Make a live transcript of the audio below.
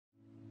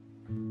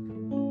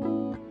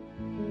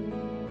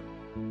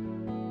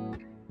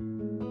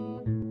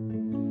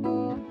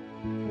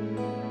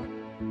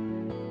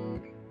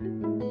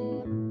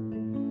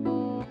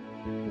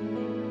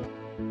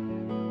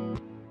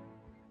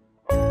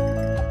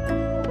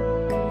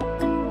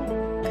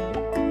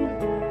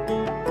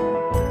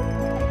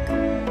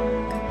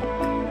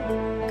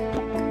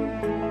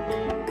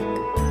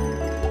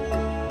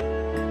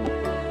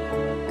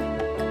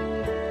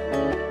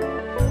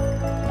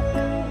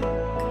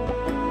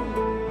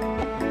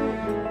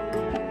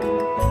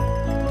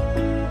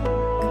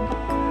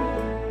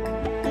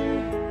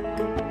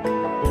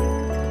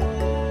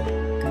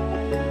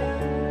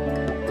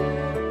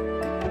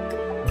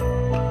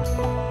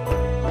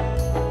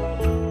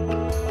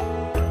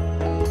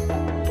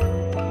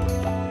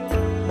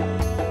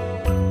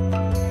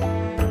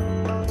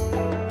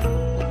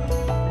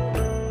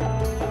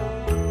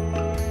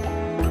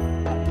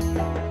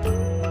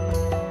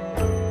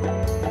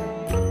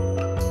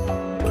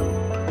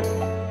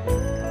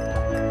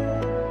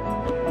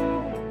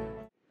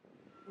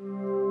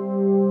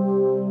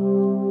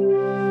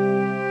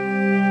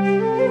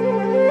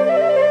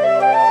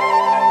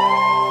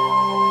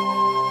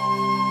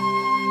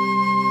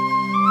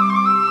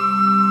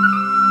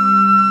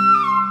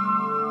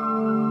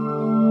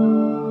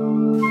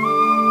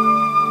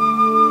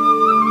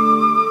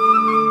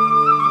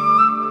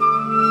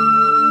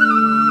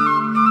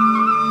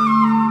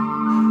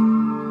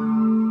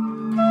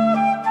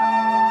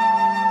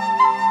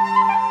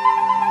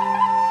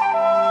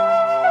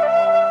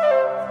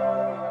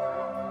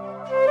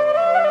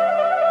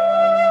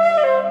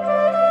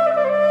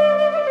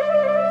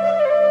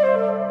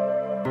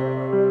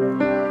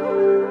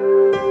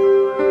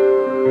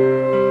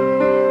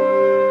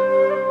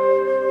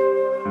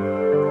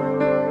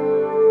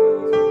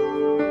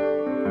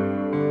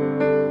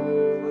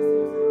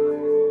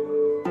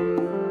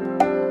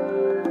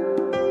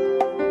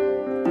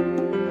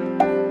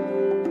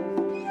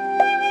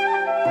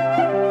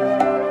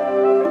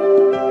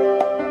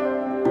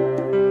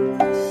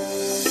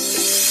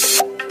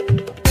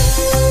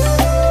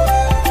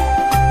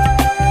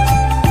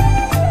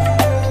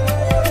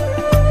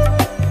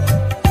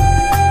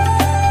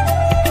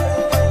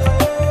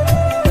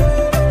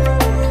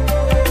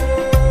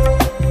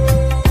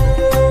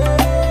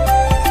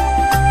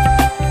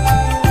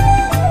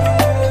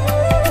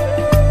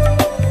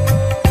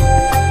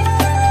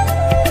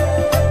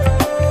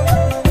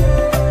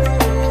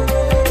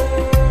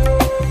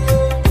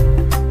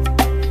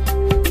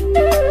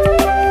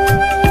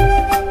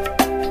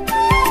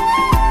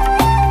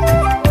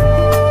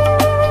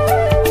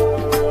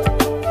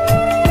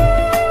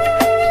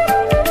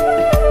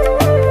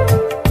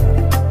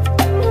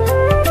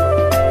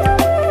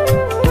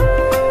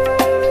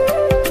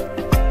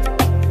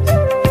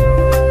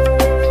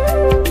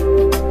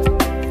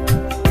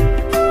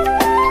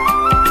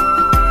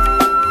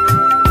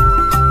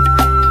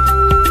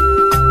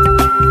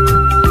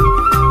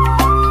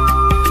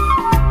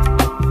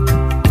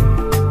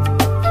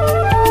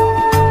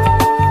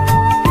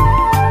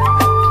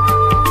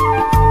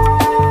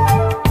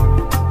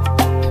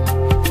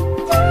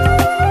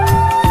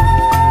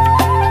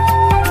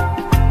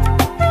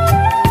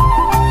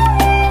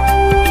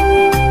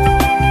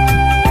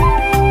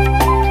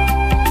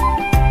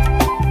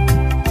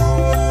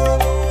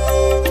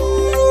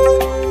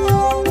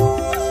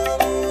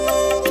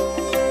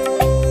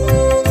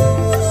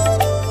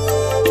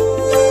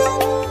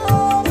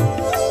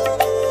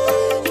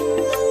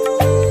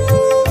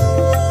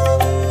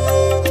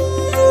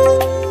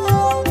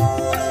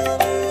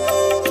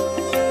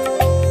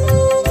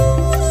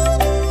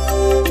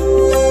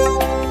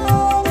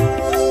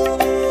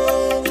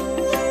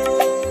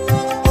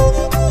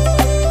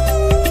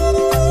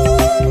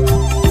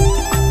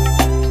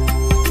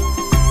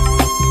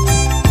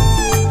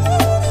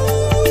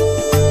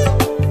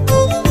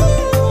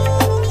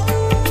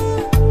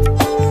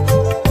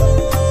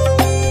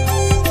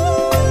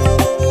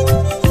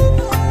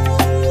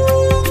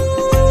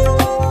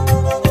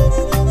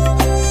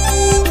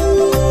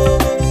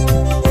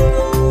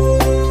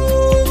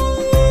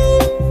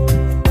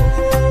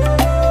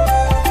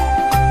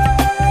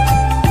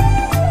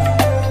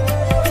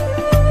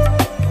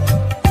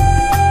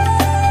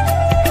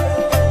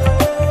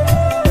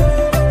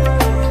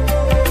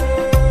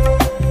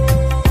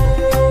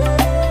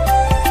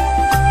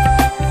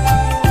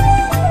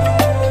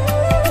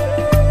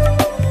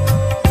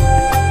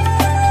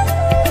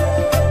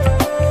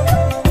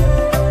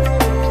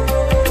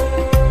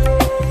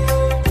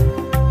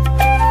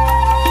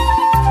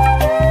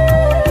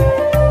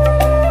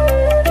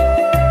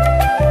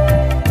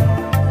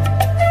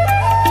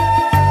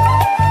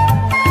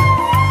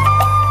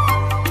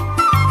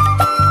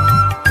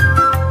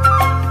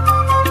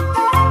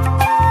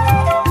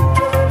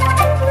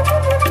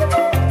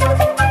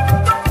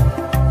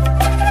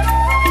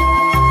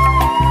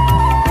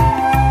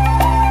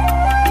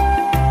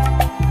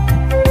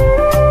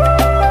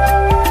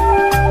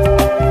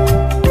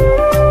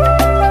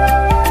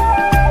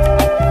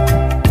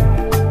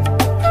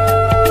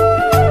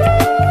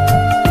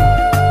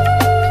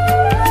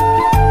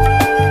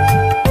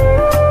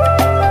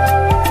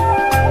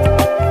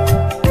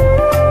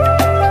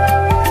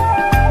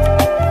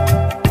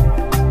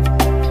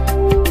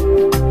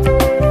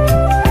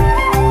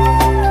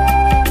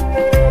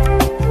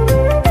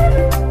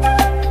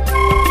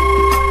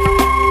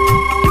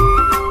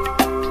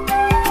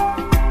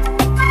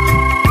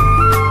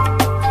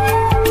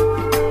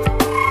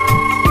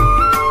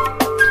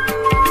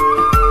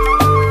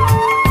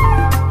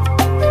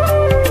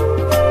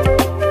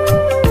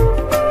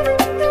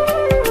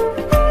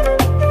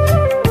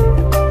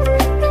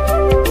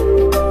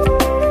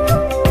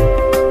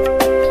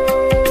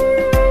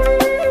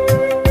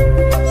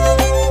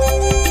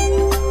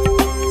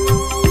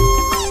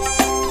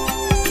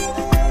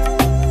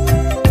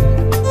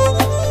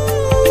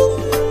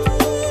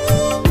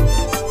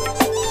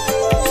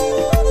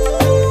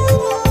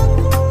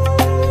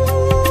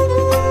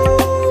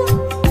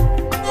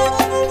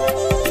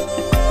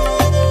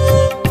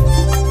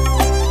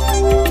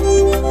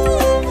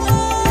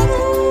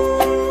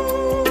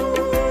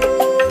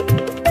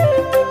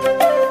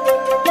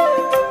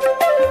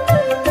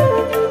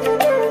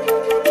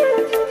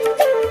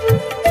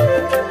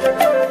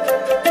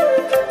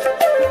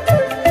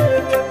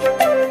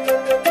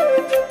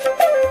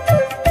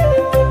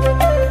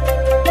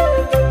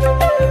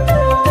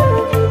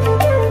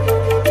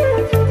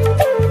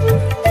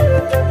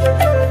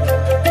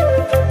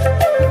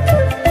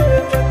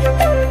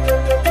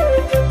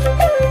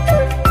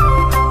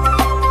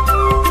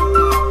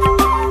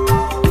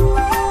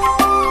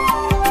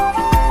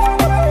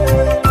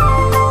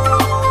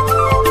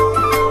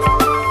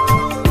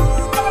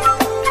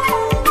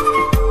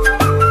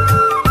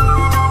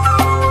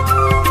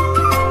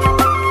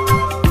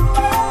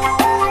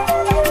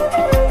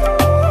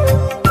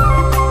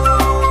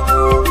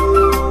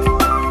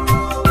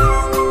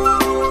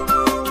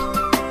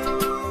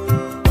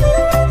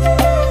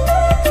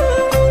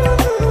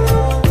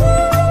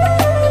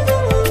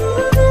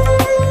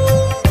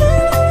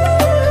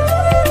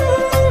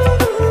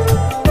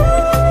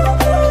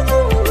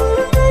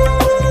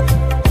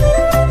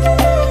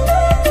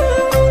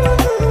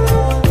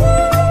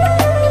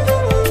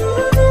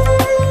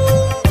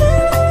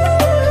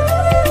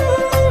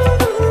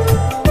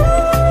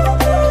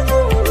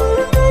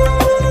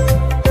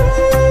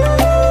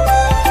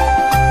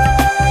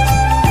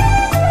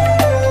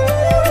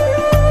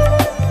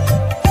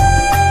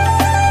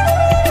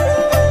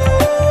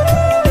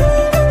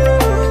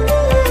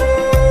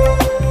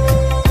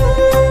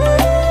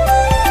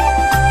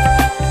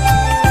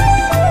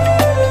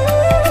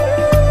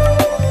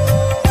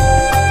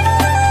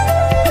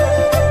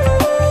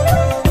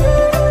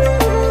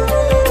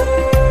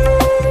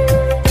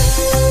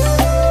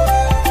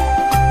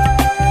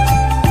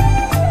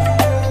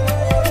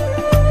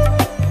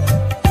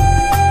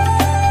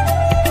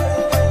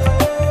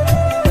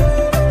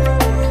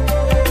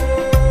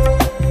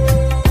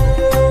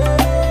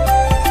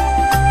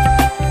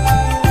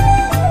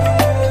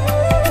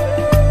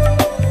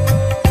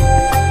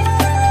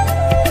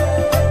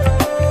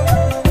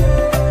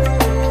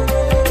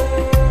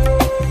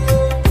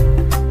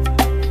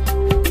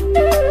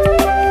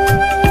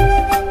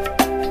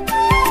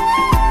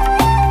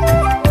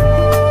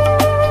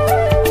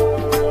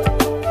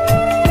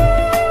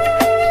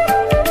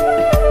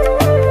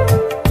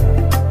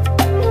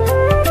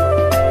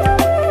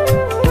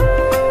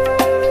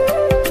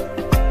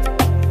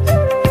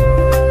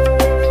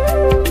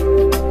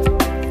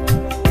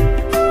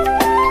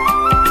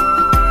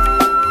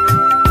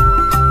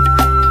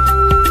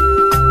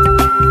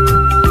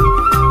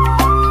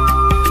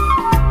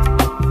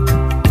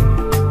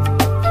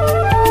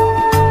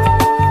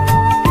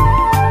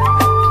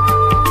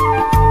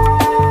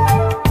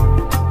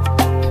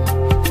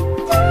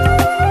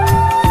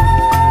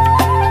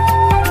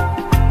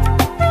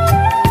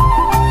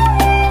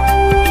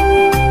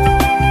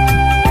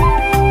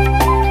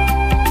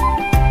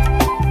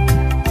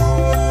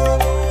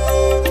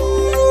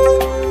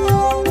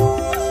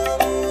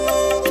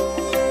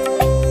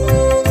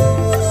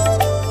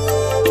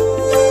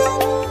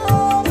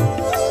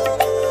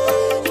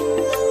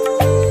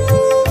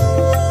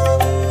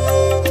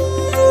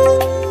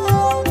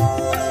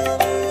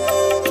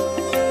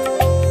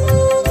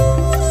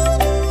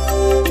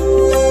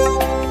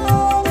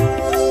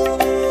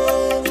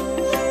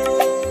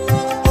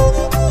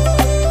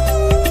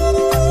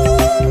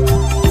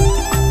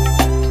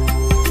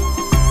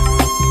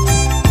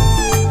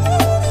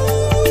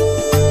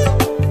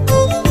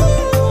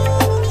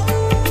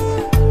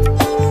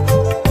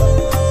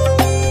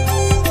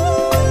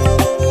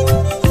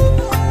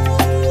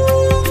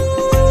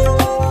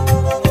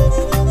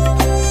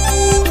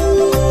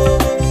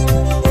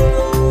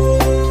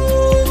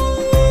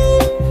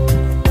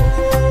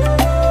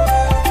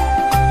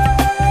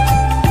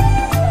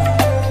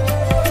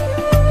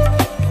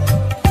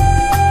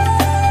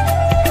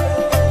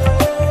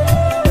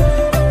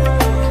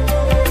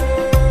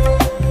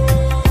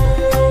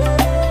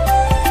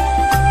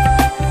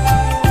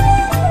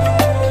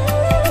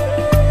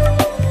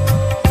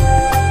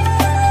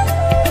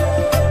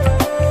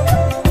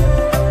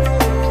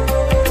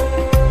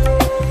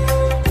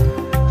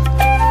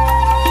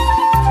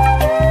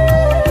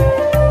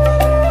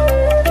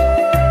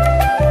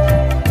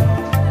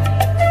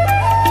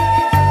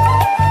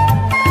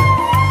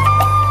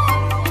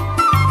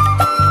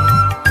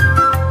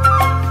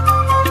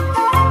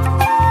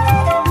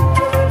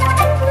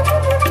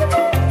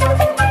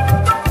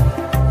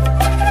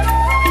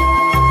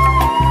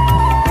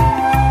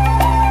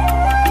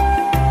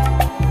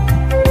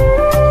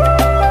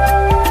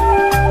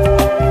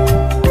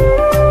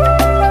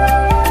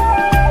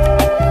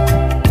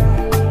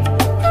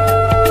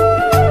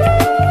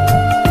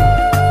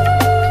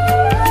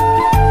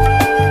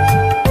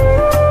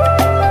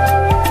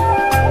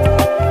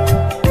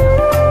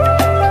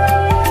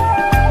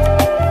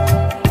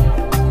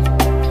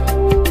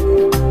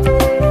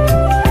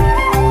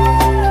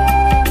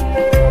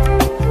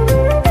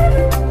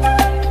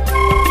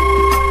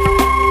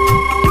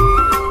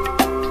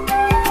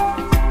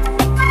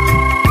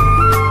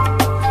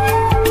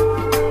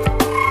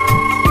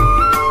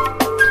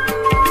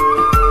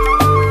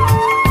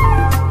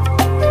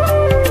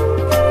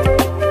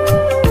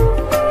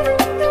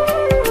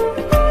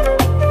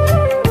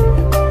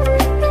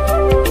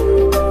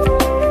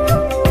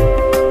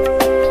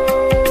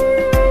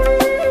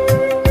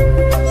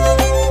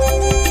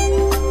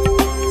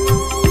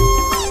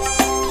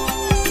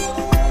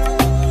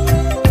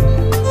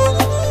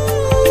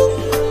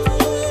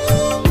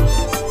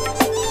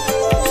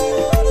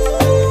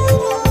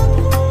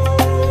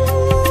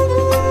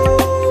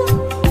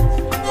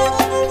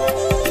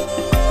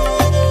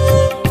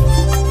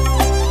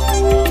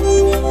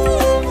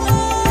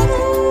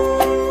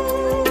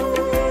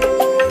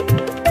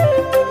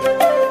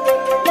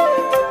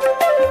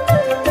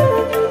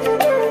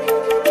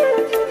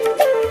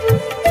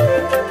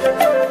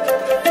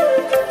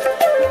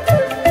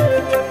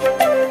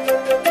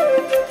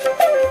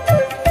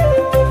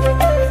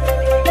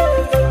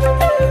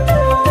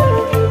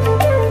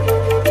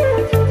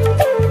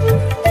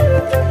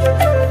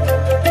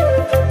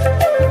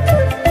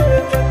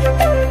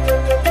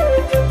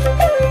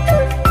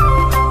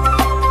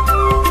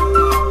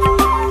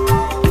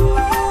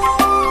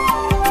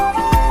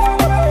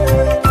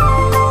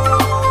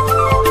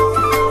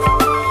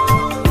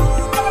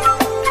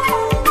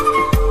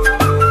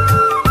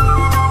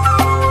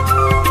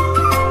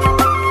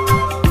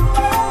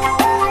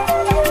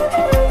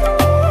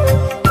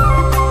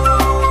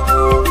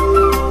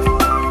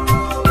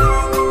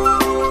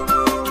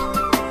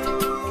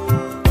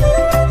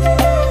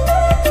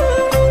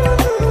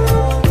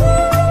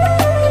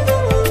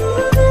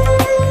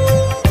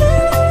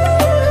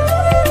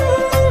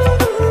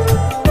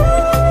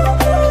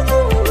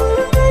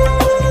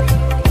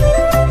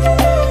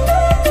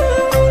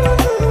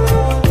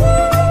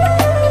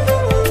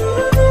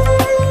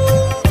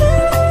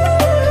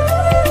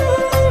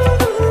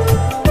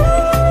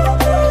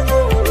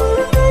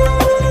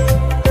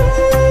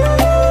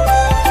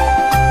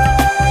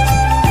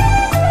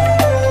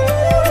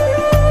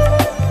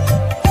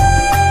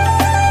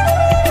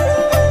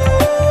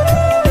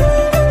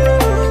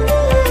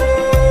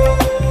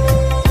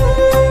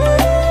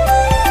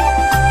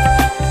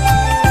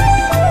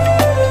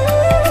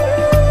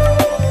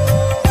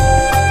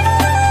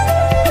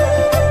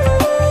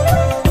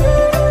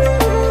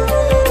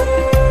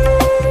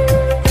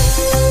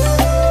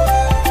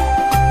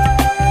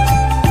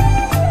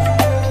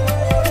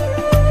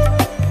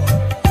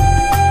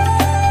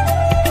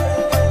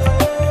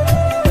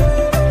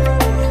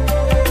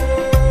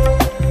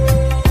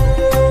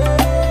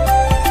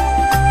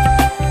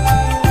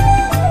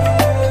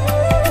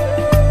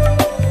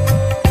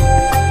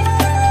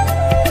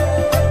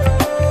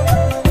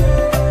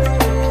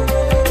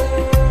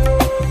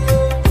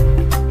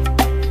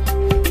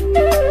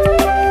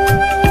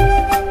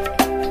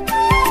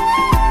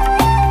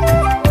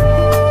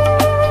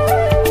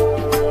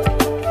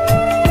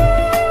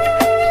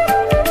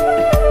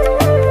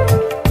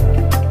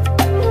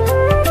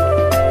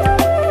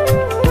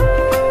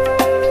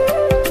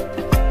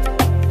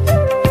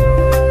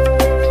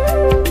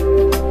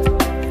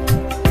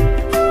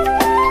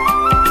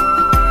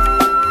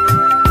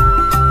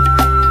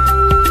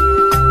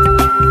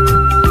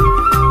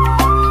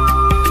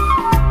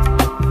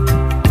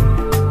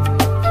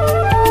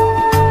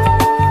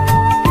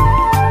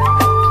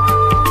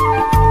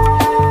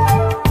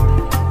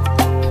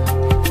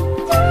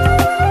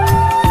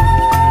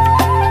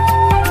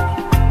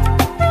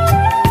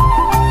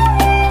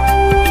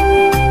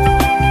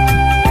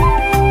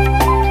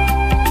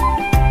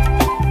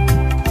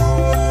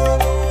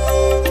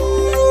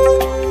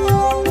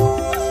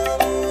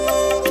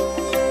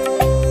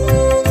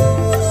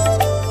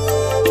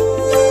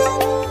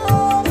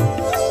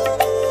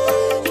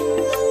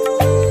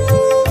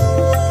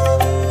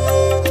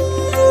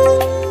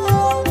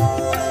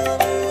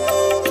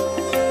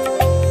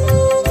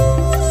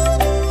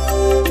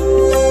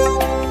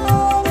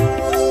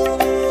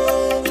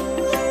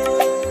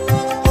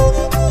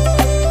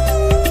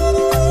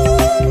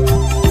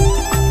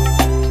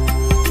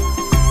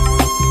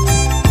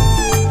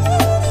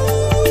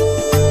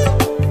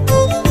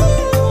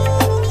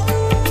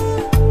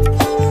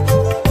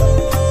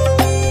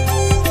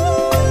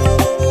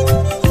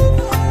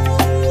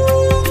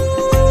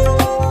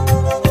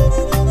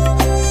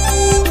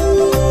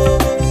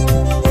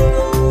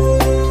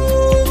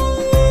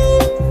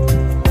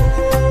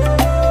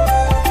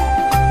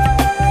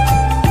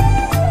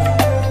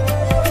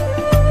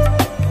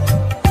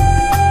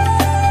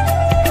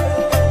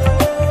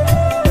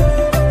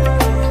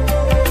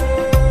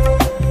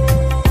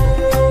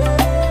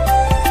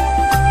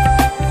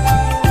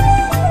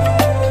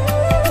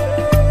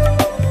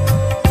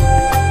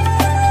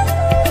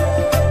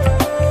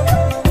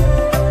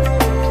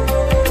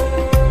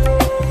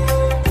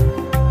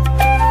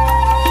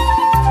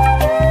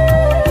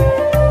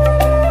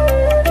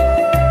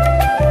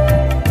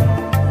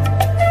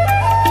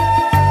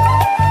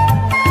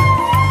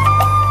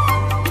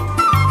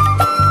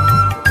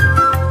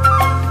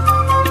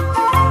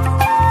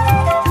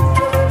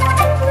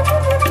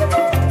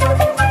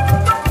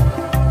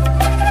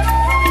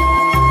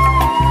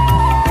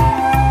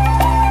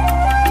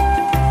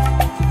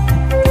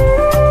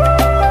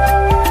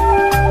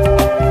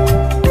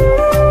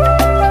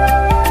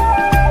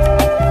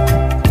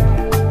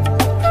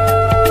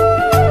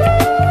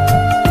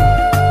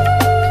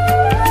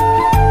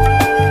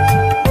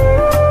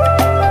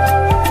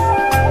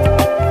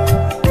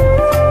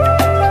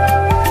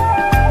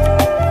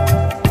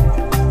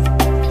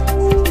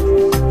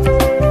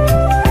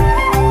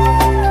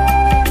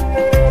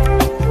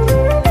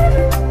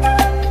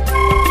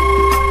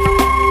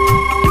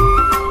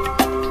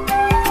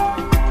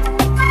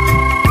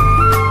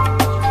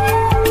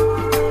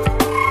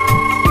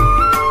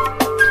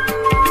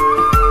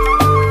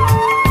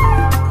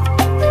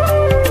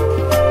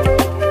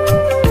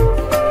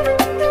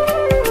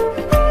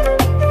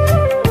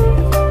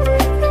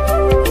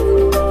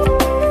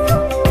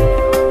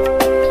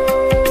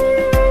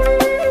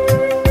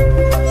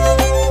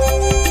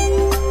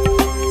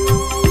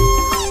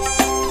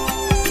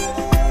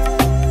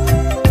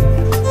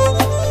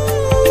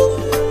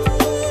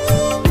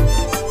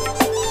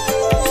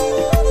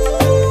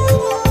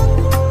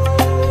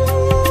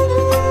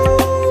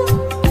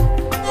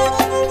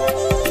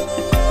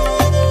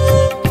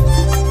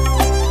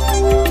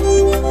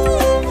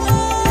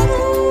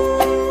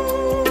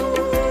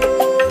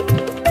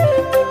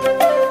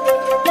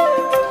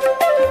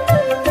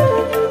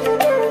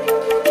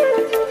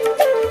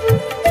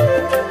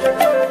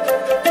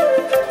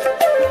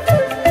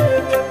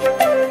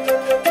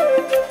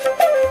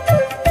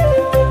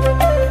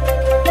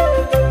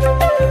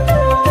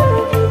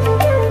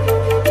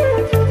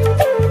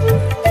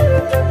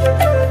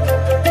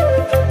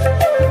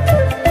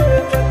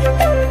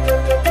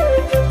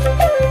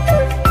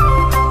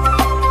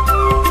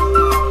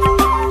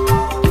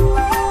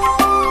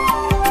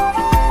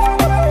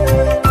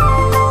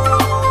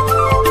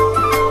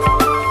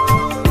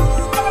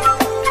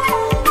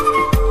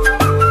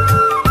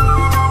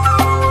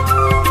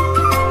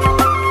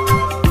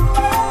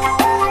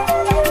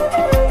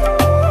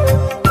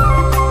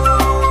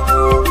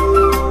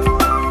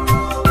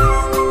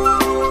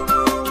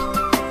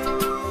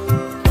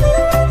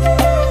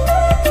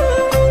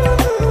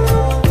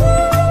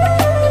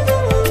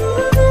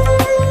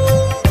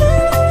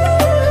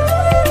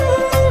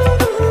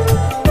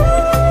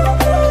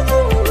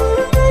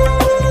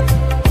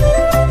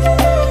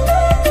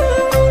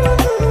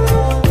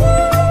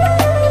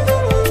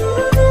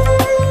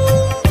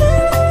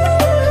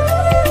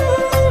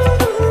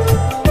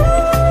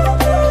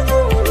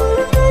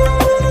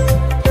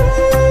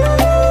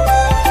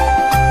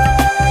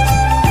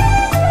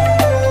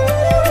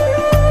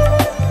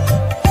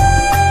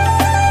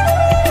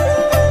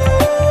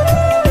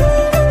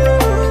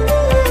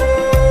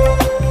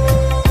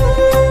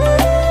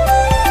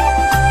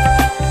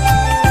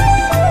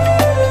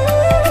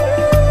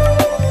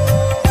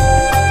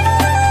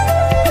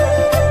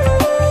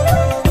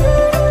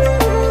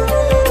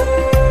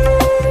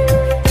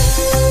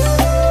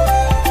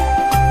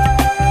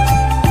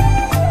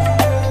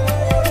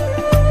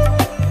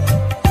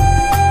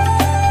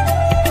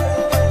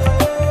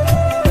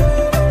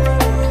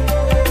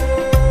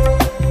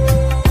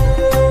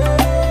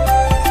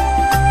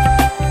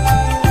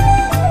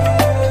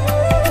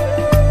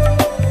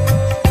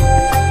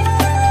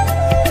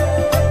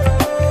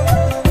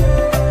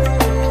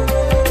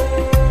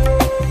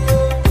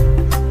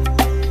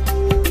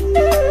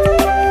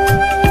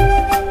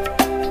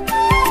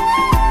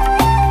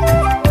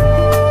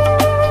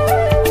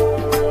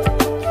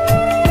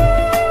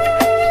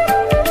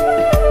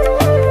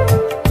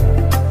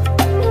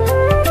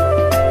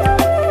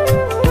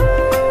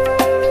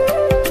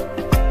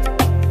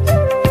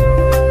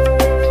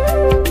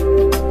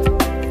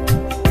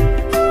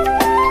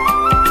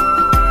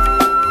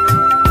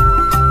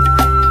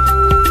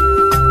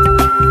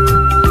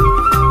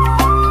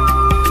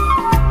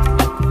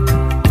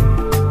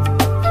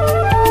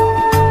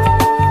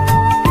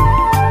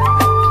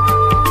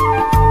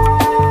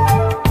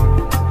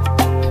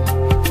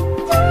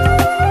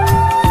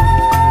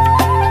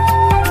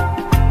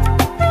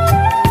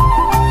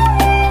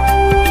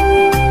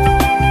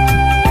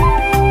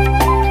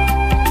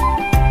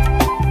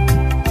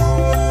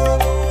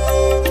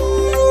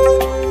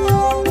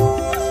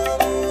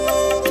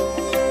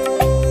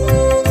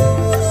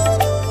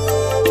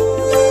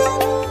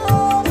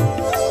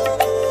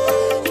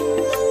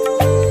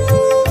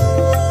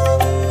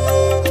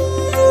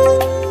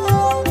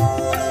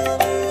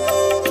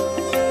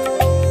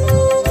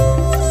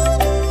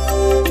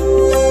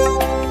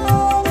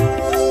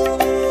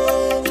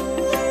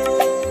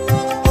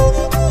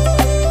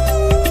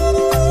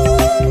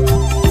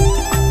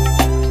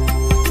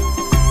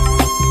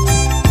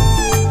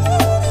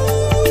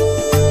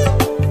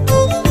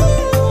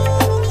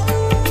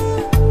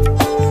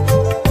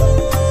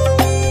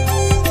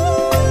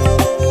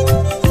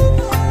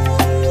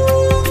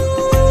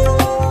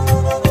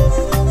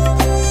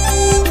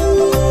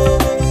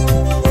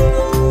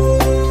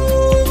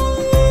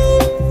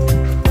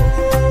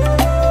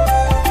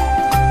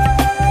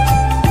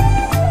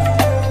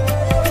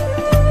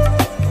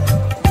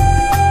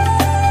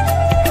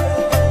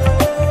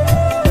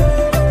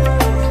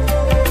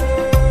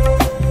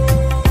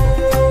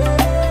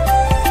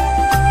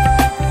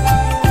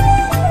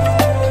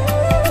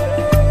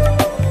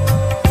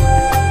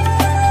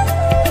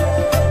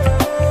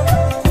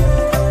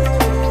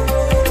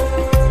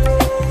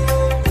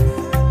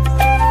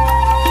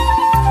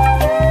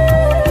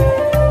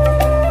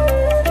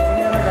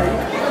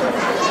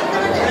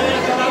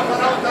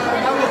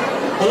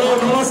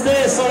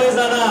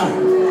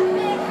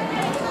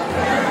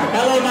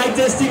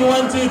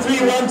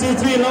2,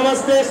 3.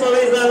 Namaste,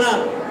 सबैजना.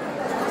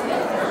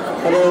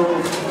 Hello.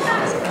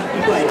 Be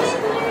quiet.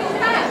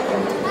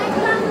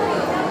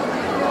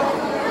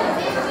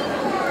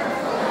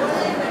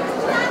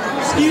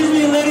 Excuse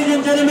me, ladies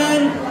and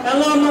gentlemen.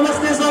 Hello,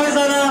 namaste,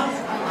 सबैजना.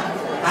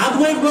 हात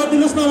wave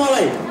गरिदिनुस् न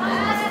मलाई.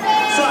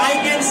 So I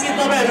can see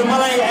तपाईहरु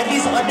मलाई at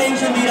least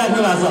attention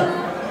दिइराख्नु भएको छ.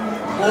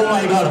 Oh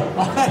my god.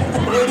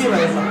 Ready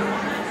भएछ.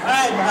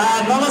 Alright,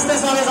 namaste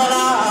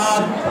सबैजना.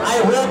 I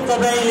hope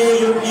तपाईले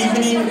यो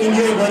इभिनिङ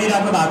इन्जोय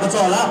गरिराख्नु भएको छ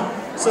होला.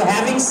 So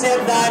having said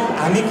that,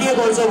 हामी के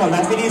गर्छौं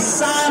भन्दाखेरि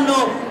सानो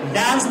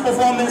डान्स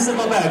परफर्मेन्स चाहिँ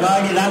तपाईहरुको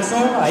अगाडि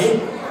राख्छौं है.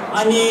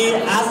 अनि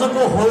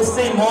आजको होस्ट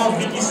चाहिँ म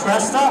विकी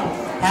shrestha.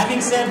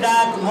 Having said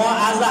that, म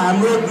आज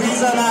हाम्रो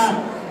दुईजना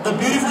the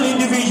beautiful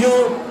individual,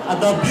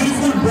 the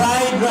beautiful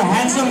bride, the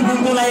handsome groom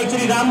को लागि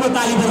एकचोटी राम्रो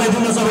ताली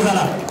बजाइदिनु न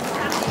सबैजना.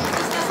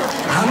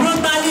 हाम्रो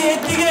ताली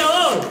यतिकै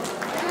हो.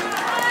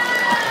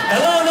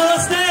 Hello,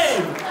 namaste.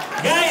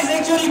 Guys,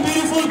 actually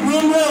beautiful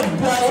groom र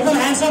एकदम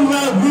handsome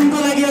groom को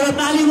लागि एउटा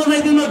ताली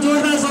बजाइदिनु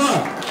जोरदारसँग.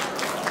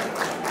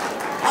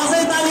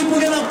 अझै ताली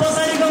पुगेन,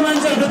 पछाडीको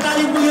मान्छेहरुको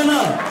ताली पुगेन.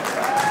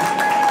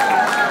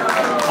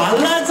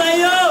 हल्ला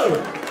चाहियो.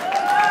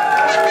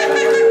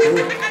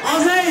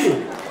 अझै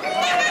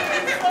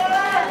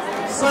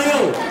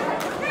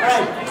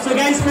Alright, so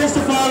guys, first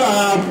of all,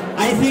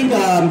 I think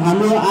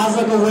हाम्रो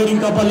आजको वेडिङ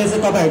कपलले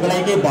चाहिँ तपाईहरुको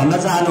लागि के भन्न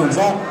चाहनुहुन्छ,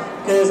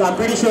 because I'm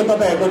pretty sure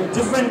तपाईहरुको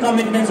different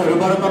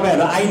commitmentsहरुबाट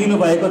तपाईहरु आइदिनु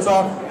भएको छ.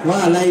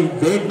 उहाँहरुलाई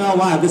भेट्न,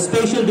 उहाँहरुको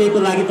स्पेशल डे को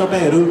लागि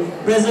तपाईहरु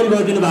प्रेजेन्ट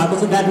गरिदिनु भएको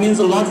छ. That means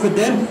a lot for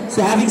them.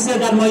 So having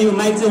said that, म यो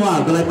माइक चाहिँ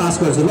उहाँहरुको लागि पास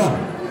गर्छु ल.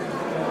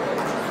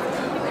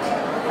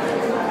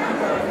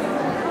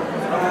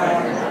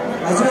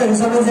 हजुरहरु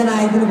सबैजना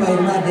आइदिनु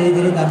भएकोमा धेरै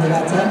धेरै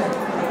धन्यवाद छ.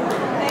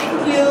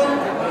 Thank you.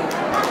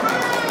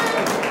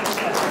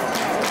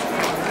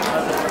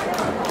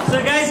 So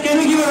guys, can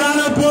we give a round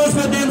of applause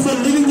for them for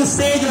leaving the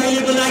stage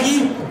अहिलेको लागि?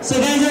 So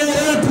guys,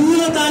 एउटा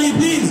ठुलो ताली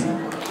please.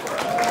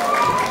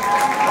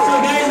 So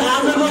guys,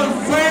 आजको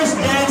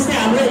first dance चाहिँ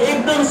हाम्रो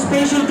एकदम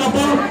स्पेशल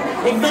कपल,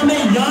 एकदमै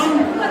यङ,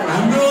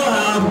 हाम्रो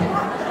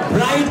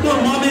ब्राइड को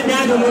मम एन्ड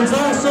ड्याड हुनुहुन्छ.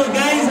 So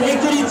guys,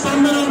 एकचोटी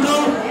चन्दन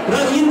अङ्कल र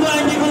इन्दु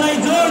आन्टीको लागि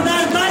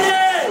जोरदार ताली.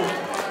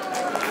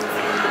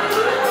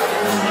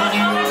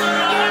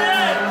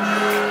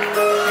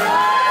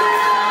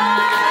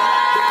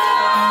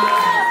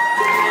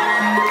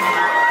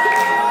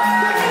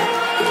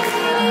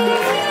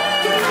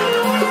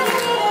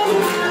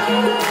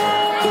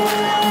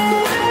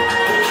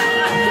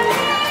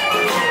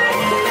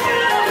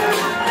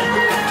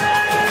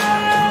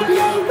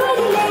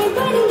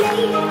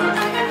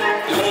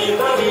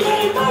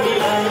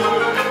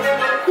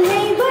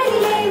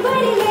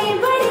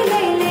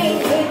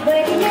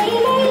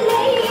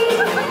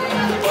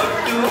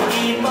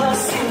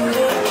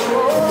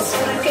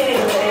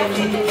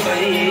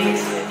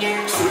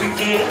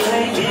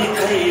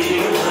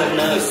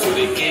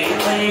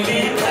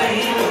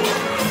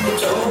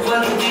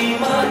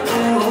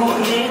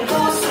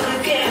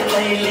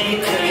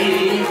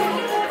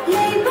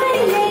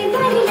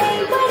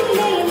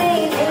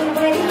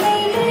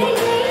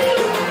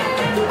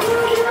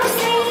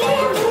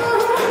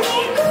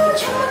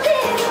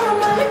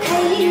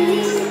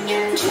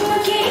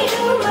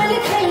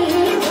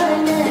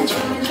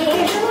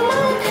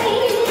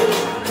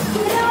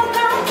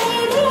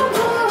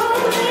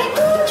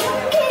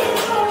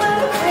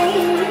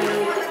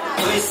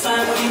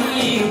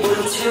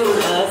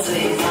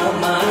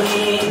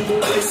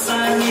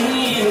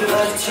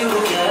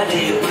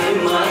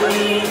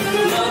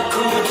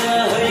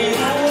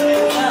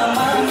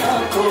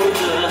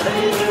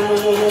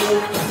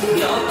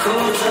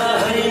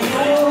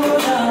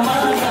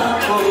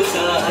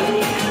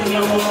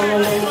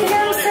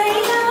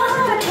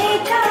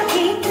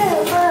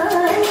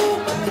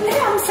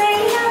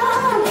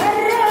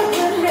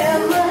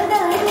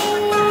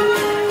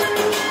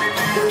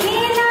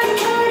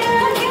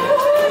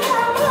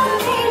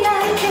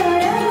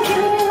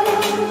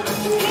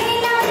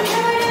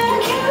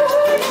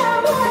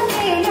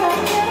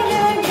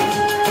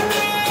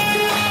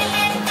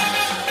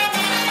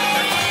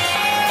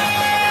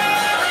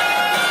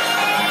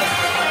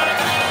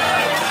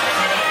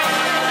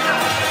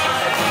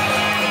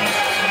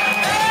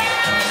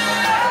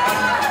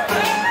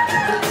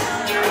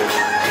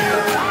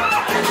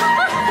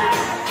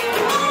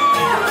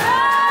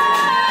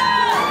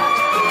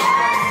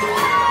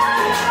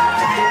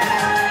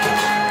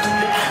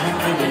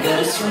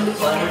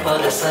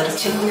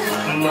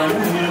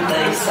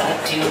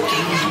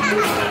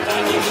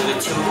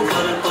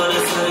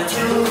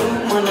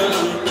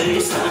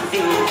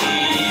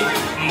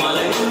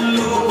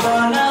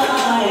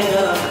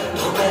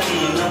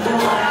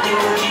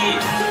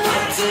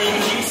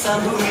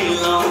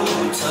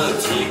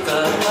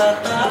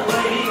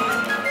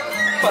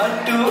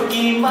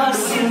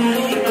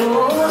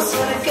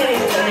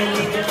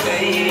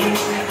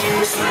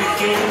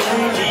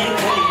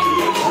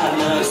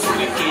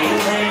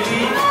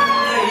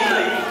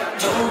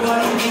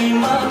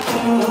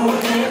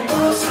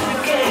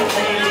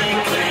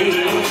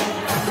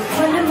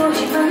 When the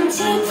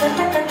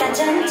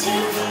जान्छे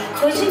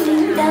खोजी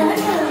निन्दा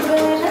नगर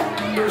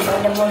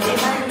बड मोटे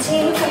मान्छे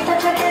कता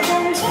कता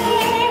जान्छे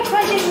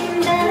खोजी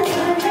निन्दा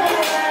नगर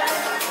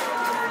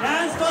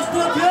डान्स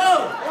कस्तो थियो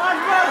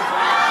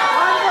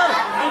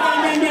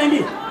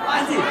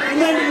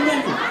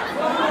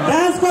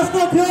डान्स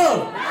कस्तो थियो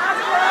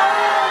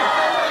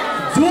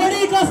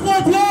जोडी कस्तो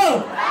थियो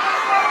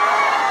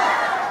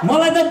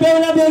मलाई त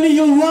बेहुला बेहुली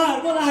यो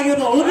उहाँहरूको लाग्यो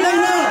त हो कि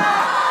होइन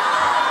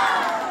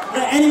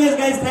anyways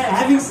guys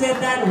having shed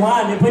that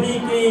उहाँहरूले पनि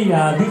केही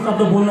दुई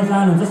शब्द बोल्न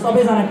चाहनुहुन्छ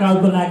सबैजना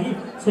क्राउडको लागि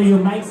सो यो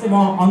माइक चाहिँ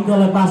म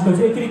अङ्कललाई पास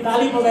गर्छु एकचोटि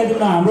ताली बजाइदिउँ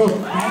न हाम्रो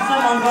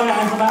ह्यान्डसम अङ्कल र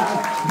ह्यान्डसम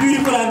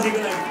ब्युटिफुल आन्टीको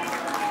लागि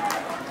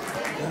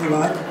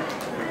धन्यवाद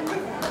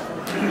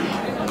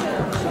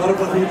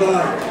सर्वप्रथम त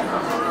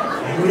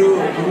हाम्रो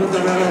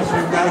निमन्त्रणालाई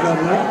स्वीकार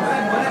गर्न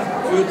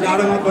यो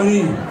चाडमा पनि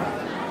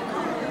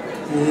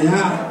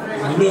यहाँ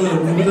हाम्रो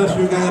निमन्त्रणा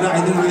स्वीकार गरेर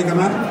आइदिनु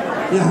भएकामा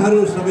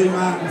यहाँहरू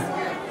सबैमा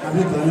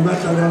हामी धन्यवाद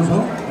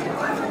चढाउँछौँ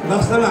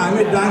वास्तवमा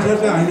हामी डान्सर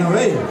चाहिँ होइनौँ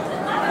है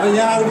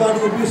यहाँहरूबाट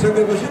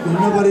उभिसकेपछि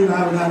घुम्न पर्ने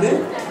भावनाले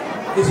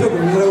यसो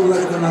घुमेर उ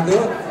गरेको नाते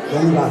हो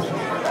धन्यवाद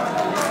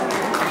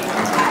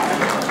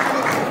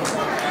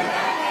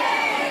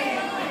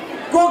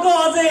को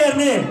अझै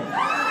हेर्ने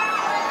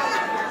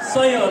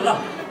सही हो ल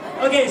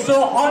ओके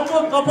सो अर्को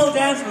कपल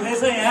डान्स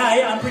हुँदैछ यहाँ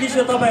है आम प्रिटी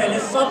स्योर तपाईँहरूले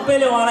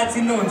सबैले उहाँलाई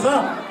चिन्नुहुन्छ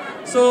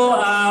सो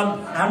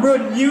हाम्रो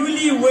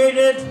न्युली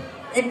वेडेड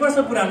 1 वर्ष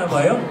पुरानो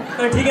भयो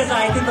तर ठिकै छ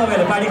आई थिङ्क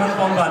तपाईँहरूले पार्टी खानु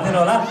पाउनु भएको थिएन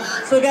होला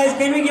so guys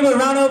can we give a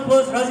round of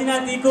अप्लज रजिना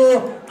दिको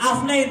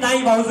आफ्नै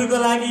दाइ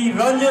भाउजूको लागि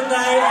रञ्जन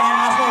दाइ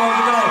एन्ड आस्मा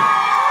भाउजूको लागि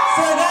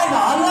सो गाइज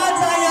हल्ला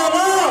चाहियो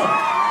ल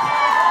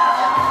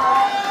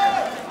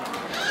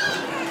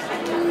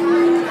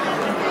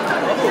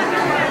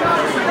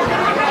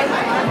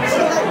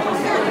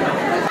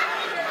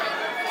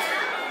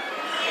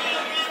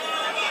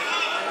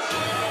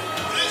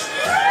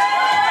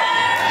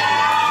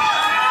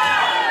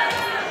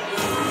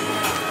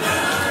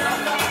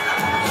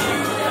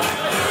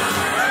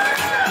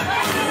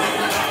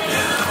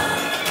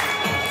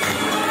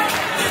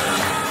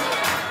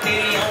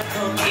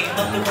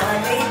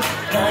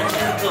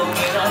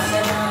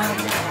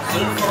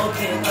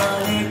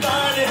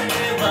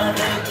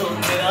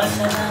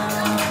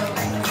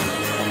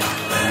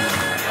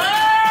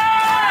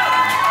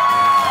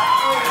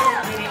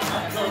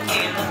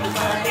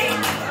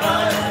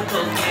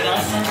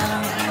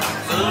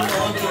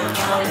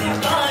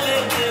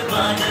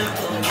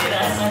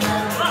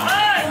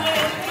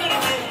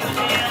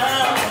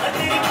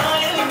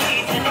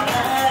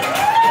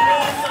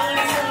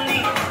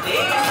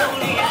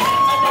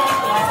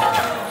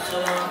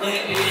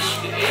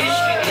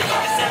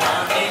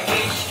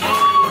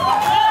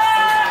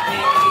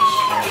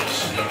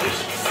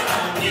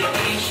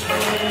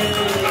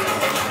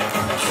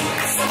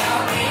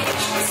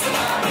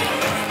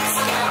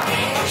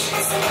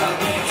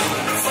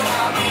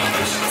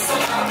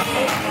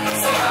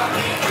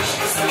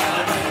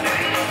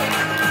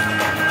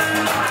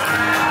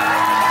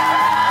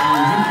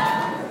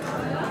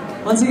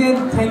Once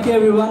again, thank you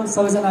everyone.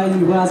 सबैजना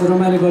आइदिनु भयो आज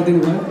रमाइलो गरिदिनु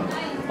भयो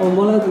अब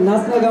मलाई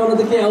नाच्न गाउन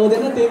त केही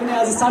आउँदैन त्यही पनि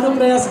आज सानो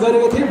प्रयास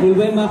गरेको थिएँ भुल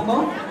भए माफ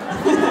पाऊँ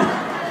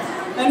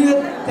एनिवे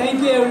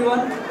थ्याङ्क यू एभ्रिवान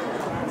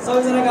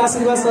सबैजनाको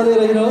आशीर्वाद सधैँ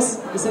रहिरहोस्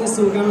यसरी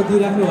शुभकामना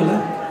दिइराख्नु होला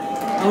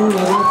आउनु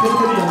भयो फेरि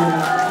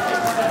धन्यवाद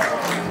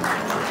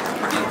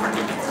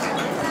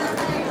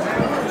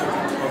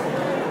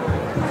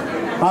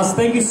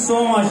Thank you so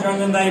much,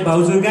 Ranjan Dai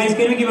Bauzu. Guys,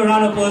 can we give a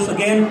round of applause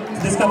again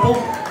to this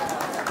couple?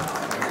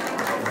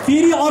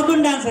 फेरि अर्को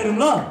डान्स हेरौँ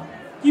ल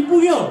कि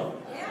पुग्यो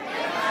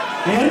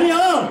हेर्ने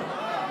हो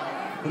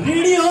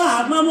रेडी हो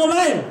हातमा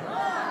मोबाइल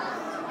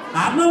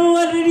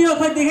रेडी हो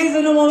खै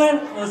देखाइछैन मोबाइल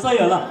सही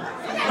हो ल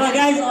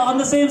guys on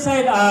the same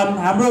side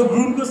हाम्रो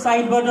ग्रुपको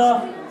साइडबाट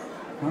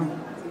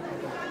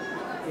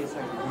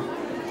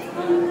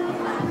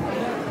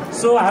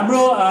सो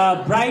हाम्रो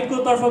ब्राइडको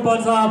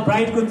तर्फबाट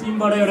ब्राइडको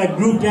टिमबाट एउटा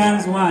ग्रुप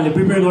डान्स उहाँहरूले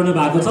प्रिपेयर गर्नु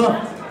भएको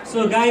छ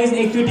सो गाइज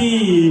एकचोटि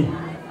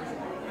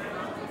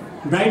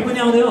ब्राइड पनि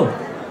आउँदै हो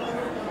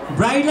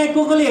ब्राइडलाई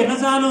कोले हेर्न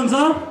चाहनुहुन्छ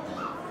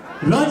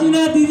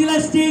रजिना दिदीलाई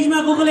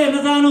स्टेजमा कोले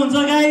हेर्न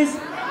चाहनुहुन्छ गाइज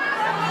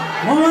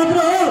म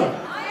मात्र हो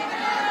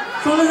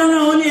सबैजना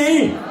हो नि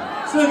है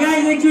सो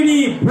गाइज एकचोटि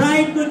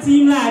ब्राइडको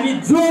टिमलाई हामी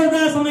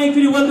जोरदारसँग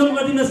एकचोटि वेलकम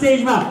गरिदिनु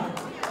स्टेजमा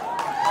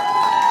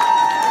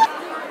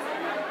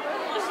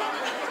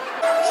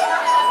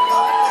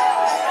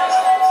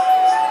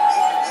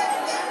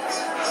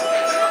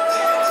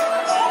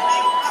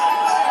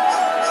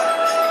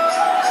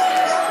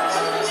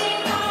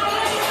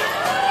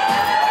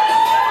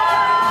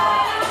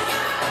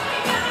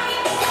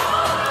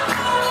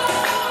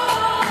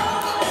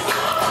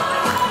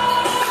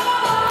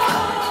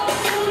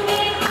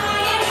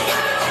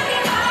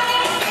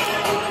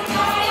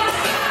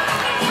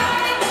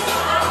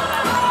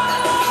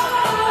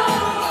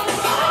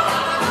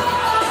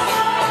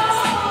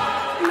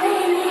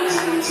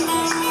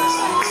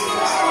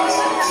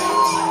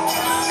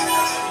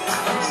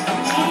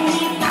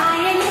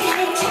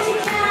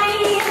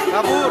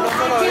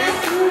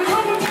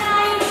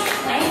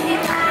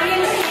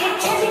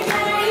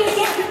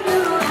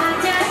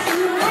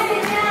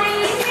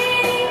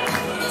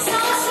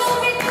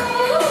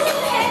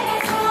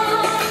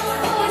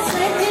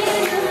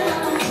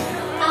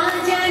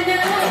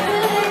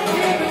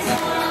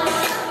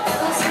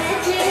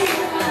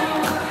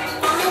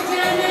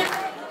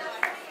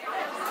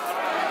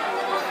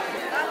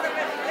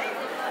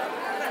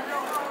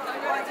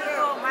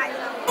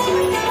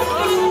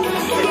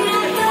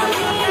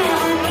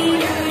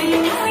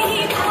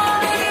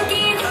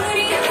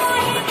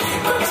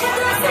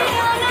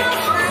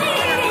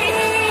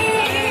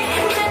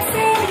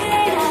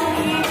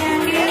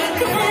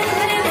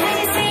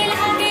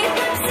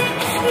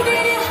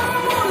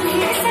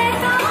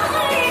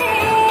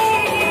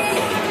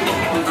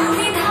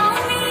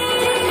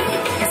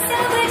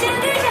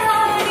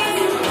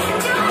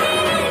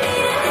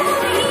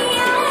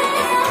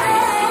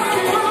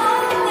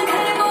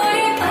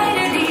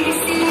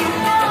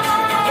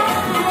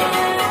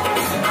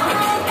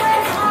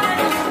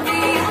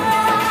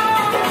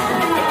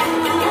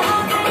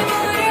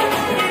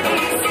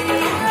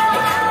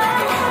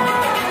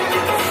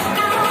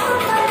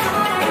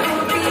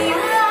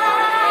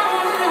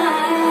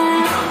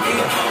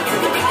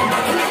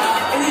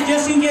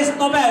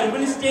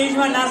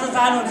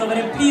चाहनुहुन्छ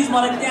भने प्लिज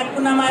मलाई त्यहाँ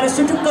कुनामा आएर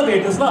सुटुक्क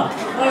भेट्नुहोस् ल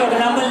तपाईँहरूको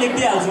नाम पनि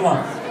लेखिदिइहाल्छु म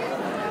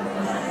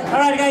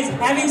all right guys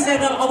having shed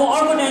that अब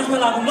अर्को डान्समा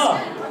लागौँ ल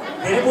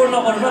धेरै बोर्ड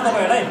नपर्नु ल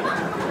तपाईँहरूलाई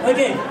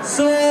ओके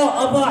सो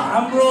अब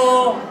हाम्रो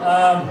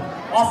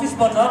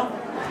अफिसबाट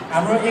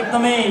हाम्रो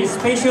एकदमै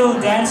स्पेसल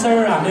डान्सर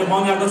हामीले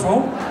मगाएको छौँ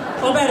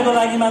तपाईँहरूको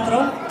लागि मात्र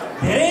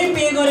धेरै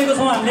पे गरेको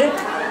छौँ हामीले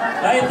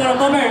है तर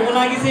तपाईँहरूको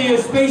लागि चाहिँ यो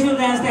स्पेसल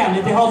डान्स चाहिँ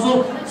हामीले देखाउँछौँ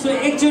सो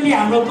एकचोटि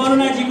हाम्रो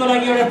करुणाजीको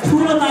लागि एउटा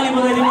ठुलो ताली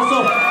बजाइदिनुहोस् सो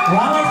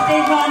उहाँलाई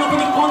स्टेजमा आउन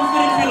पनि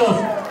कन्फिडेन्ट फिल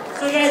होस्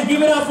so guys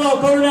give it up for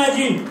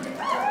करुणाजी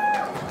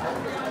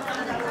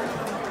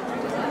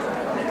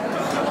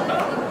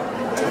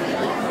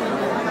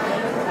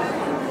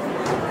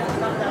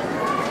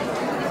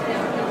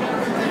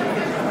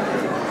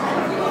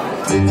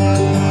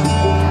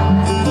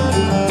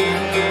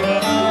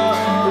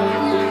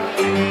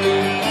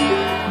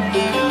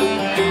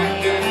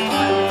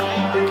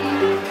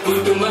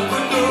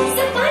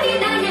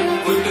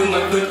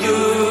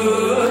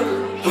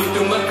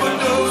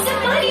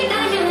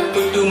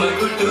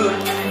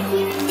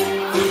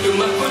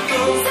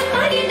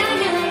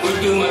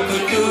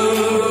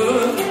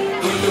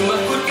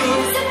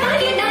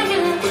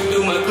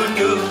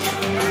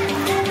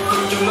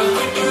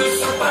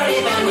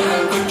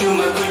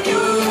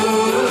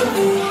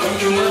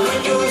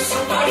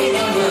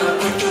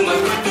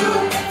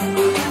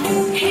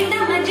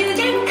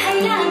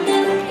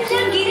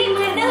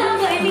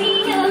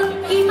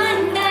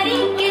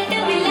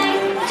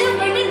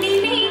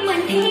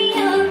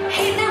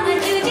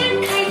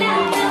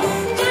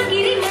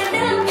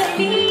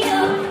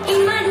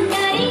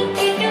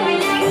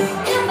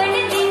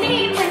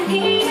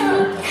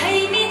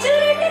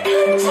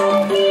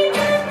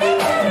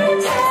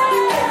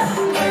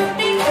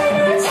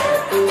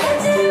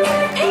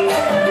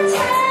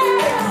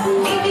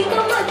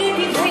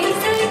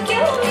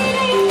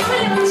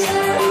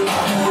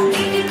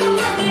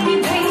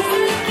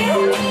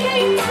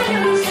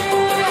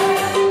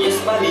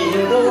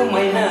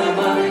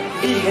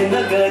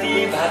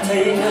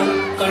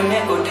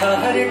कन्याको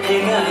ठहर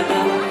ठेगाना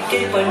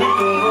केही पनि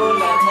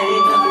टुङ्गोला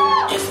छैन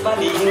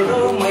यसपालि हिउँदो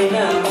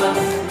महिनामा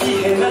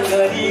बिहे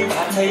नगरी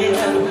भएको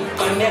छैन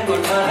कन्याको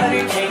ठहर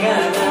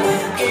ठेगाना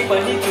केही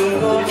पनि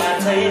टुङ्गोला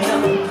छैन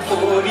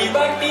पोरी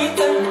बाटी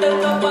चन्ट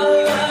कपाल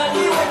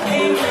लाली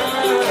उठेन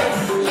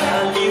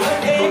लाली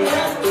उठेन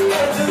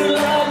हजुर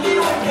लाली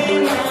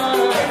उठेन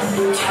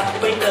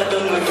छाप्पै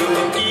कदम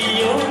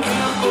रोकियो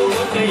घाको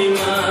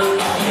गोटैमा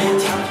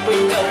छाप्पै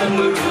कदम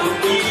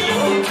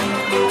रोकियो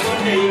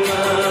गोटैमा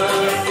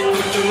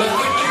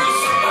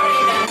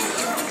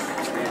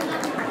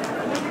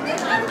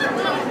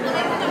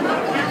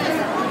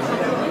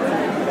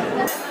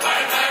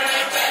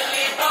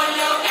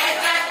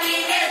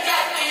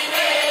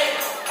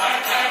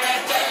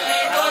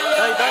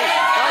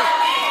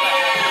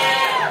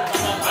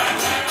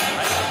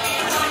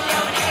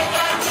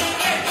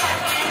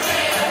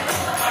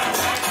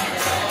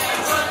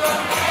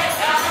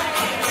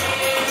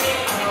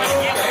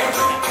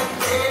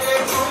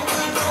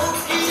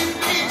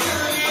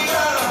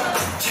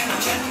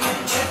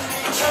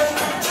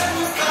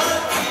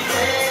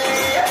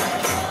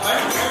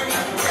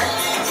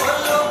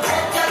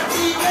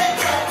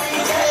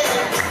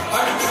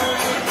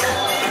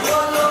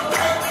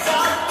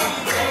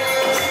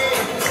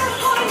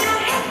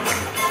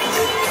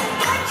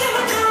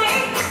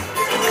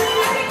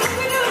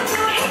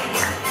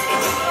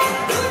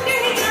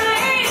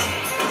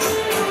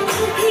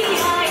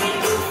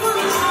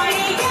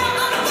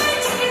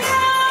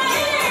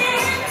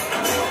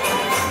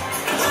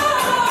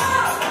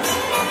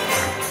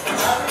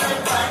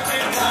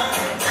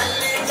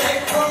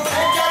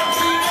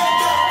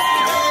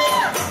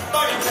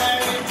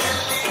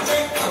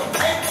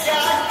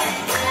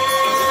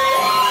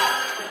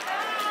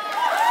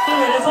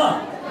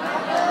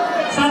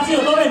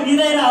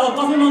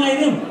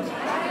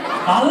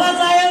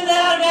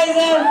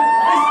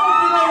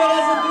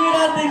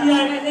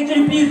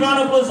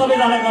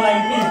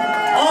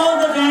All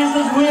the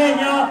dancers we're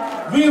here,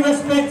 we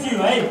respect you,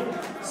 right?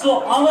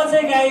 So I would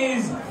say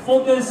guys,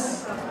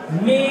 focus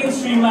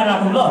mainstream ma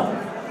rakhu la.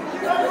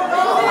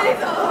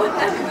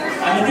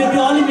 I mean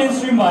the only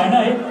mainstream bhaina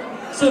hai.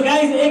 So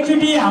guys,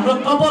 actually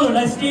hamro couple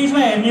hara stage ma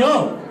herne ho.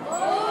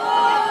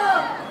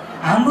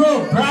 Hamro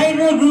bride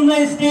र groom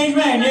लाई stage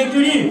ma herne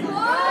actually.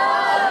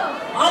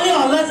 अलि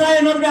हल्ला चाहे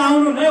नत्र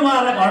आउनु नै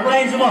उहाँहरुलाई घरबाट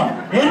आइछु म.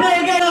 हेर्न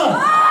एकैन.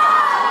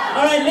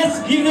 Alright, let's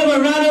give them a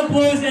round of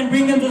applause and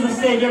bring them to the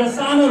stage. एउटा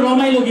सानो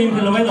रमाइलो गेम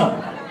खेलौँ है त.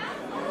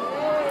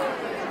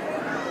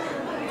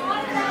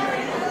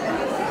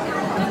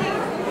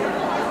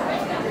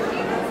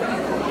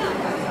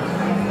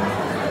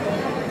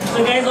 So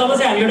guys, अब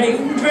चाहिँ हामी एउटा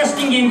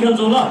इन्ट्रेस्टिङ गेम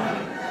खेल्छौँ ल.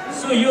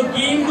 So यो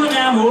गेमको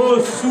नाम हो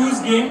shoes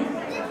game.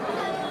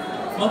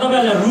 म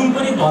तपाईहरुलाई रुल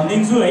पनि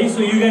भनिदिन्छु है.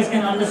 So you guys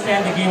can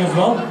understand the game as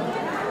well.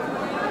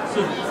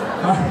 So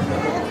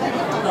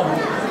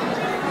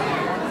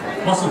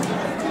बसौँ.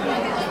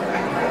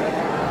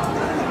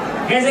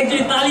 Guys,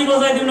 actually ताली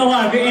बजाइदिनु न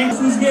उहाँहरुको एन्ड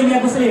shoes game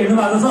यहाँ कसैले हेर्नु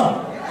भएको छ?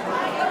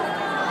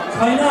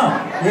 छैन?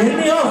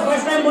 हेर्ने हो,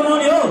 फर्स्ट टाइम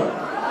बनाउने हो।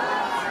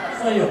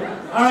 सही हो।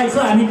 अलराइट, सो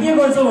हामी के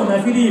गर्छौँ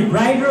भन्दाखेरि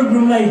ब्राइड र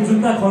ग्रुमलाई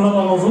जुत्ता खोल्न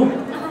लगाउँछौँ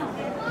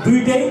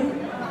दुईटै।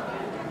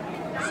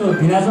 सो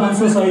भिनाजु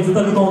आन्सो सही,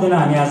 जुत्ता लुकाउँदैन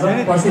हामी आज,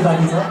 पर्सि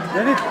बाँकी छ।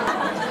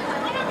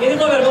 यदि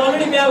तपाईँहरूको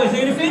अलरेडी बिहा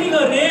भइसक्यो भने फेरि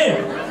गर्ने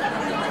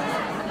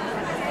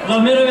ल,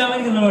 मेरो बिहामा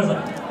पनि खेल्नुपर्छ।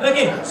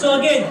 ओके, सो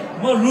अगेन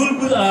म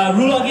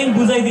रुल अगेन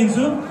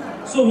बुझाइदिन्छु।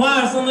 सो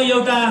उहाँहरूसँग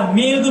एउटा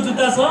मेलको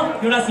जुत्ता छ,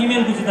 एउटा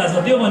फिमेलको जुत्ता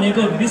छ। त्यो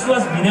भनेको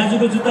विश्वास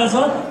भिनाजुको जुत्ता छ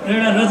र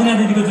एउटा रजना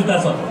दिदीको जुत्ता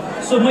छ।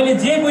 सो मैले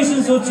जे क्वेसन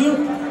सोध्छु,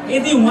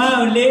 यदि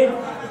उहाँहरूले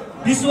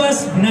विश्वास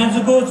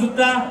भिनाजुको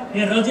जुत्ता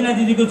या रजना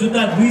दिदीको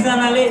जुत्ता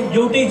दुईजनाले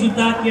एउटै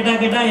जुत्ता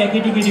केटा या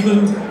केटीको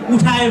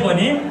उठायो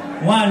भने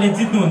उहाँहरूले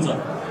जित्नुहुन्छ।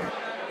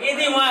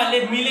 यदि उहाँहरूले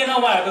मिलेन,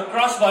 उहाँहरूको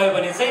क्रस भयो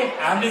भने चाहिँ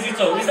हामीले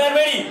जित्छौँ। Is that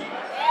ready?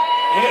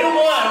 हेरौँ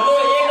उहाँहरूको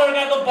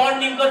एकअर्काको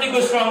बन्डिङ कतिको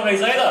स्ट्रङ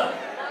रहेछ है त।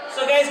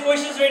 सो गाइज,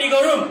 क्वेसन्स रेडी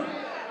गरौँ।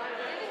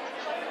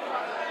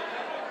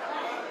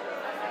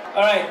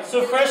 Alright,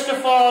 so first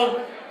of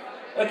all,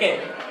 okay,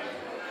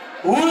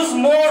 who's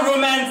more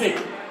romantic?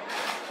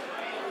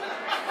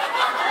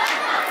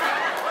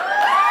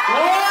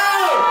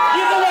 Wow!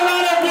 Give them a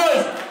round of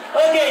applause.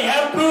 Okay, you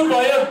have proof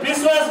bhayo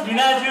Bishwas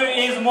Vinaju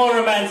is more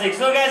romantic.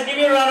 So guys, give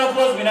me a round of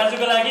applause Vinaju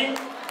ko lagi.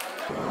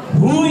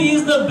 Who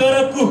is the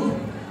better cook?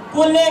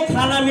 Kole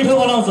khana mitho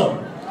banaउँछ?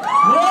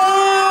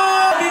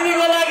 Wow! दिदी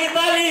को लागि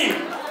ताली.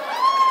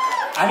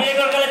 हामी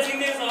एकअर्कालाई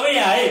चिन्दैछौँ है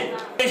यहाँ है।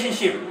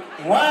 Relationship,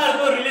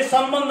 उहाँहरूको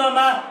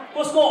सम्बन्धमा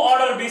कसको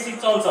अर्डर बेसी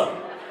चल्छ?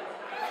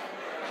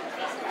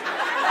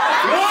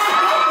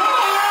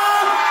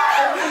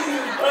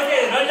 ओके,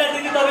 रन्जा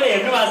दिदी तपाईँले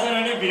हेर्नु भएको छैन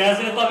भने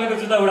भिनाजुले तपाईँको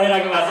जुत्ता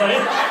उडाइराख्नु भएको छ है।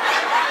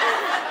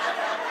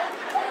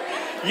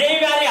 यही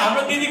बेला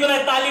हाम्रो दिदीको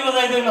लागि ताली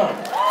बजाइदिउँ न।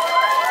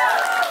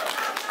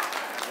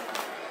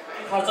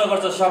 खर्च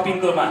गर्छ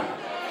सपिङकोमा।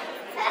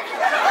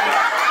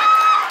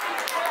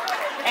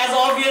 एज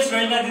अभियस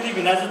रन्जा दिदी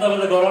भिनाजु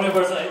तपाईँले गराउनै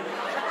पर्छ है।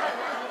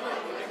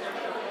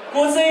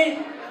 को चाहिँ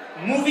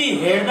मुभी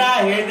हेर्दा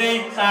हेर्दै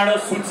चाँडो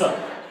सुत्छ?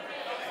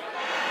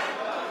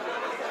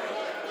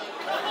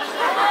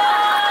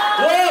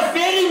 ओ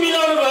फेरि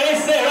मिलाउनु भयो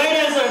है, राइट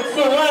आन्सर।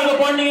 सो उहाँहरूको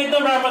बन्डिङ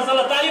एकदम राम्रो छ। ल,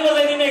 ताली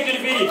बजाइदिनु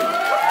एकचोटि फेरि।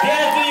 They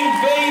are doing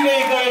very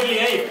very correctly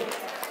है।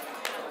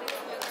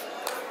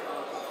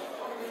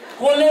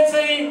 कसले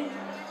चाहिँ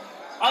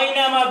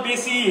ऐनामा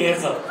बेसी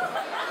हेर्छ?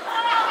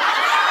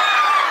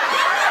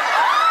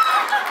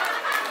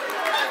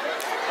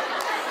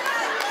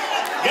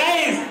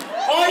 गाइज,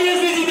 ऑडियंस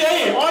भी जीते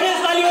हैं। ऑडियंस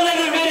ताली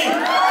बजाइए मेरी।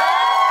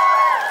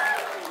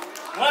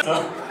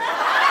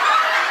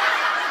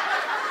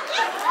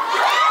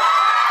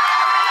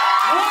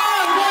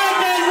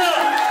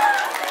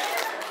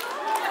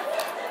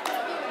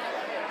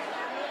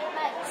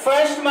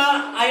 फर्स्ट में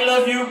आई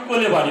लव यू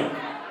कोले भन्यो?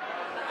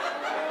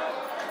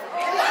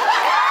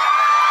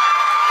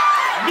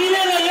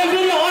 मिलेन, यो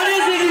फेरि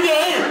ऑडियंस भी जीते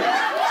है।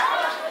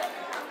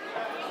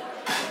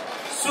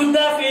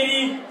 सुत्दा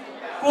फेरि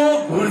को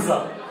घुर्छ?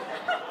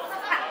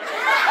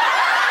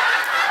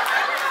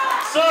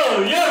 So,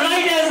 your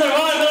right answer,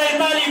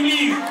 Tali,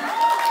 please.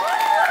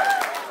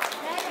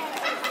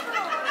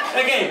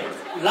 Okay,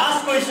 last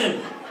question.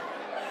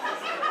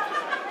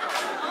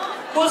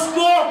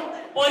 कसको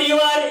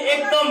परिवार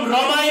एकदम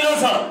रमाइलो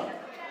छ?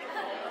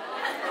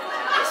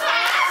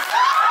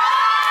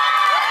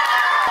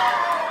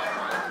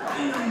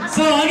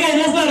 So again,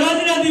 यसमा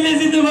रजिना दिदीले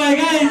जित्नु भयो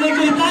guys.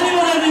 Actually, ताली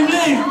बजाइदिनु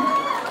please.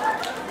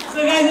 So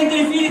guys,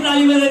 actually फेरि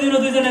ताली बजाइदिनु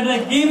दुईजनालाई।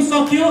 गेम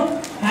सक्यो।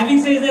 Having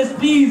said this,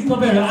 please,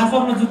 तपाईहरु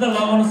आफ्नो जुत्ता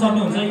लगाउन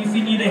सक्नुहुन्छ। If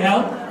you need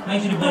help,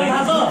 actually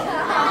थाहा छ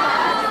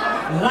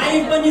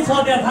लाइभ पनि छ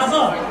त्यहाँ, थाहा छ?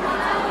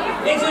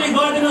 एक्चुअली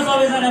गरिदिनु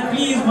सबैजना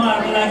प्लिज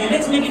उहाँहरुको लागि।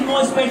 Let's make it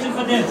more special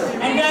for them.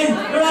 And guys,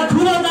 एउटा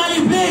ठुलो ताली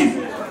प्लिज।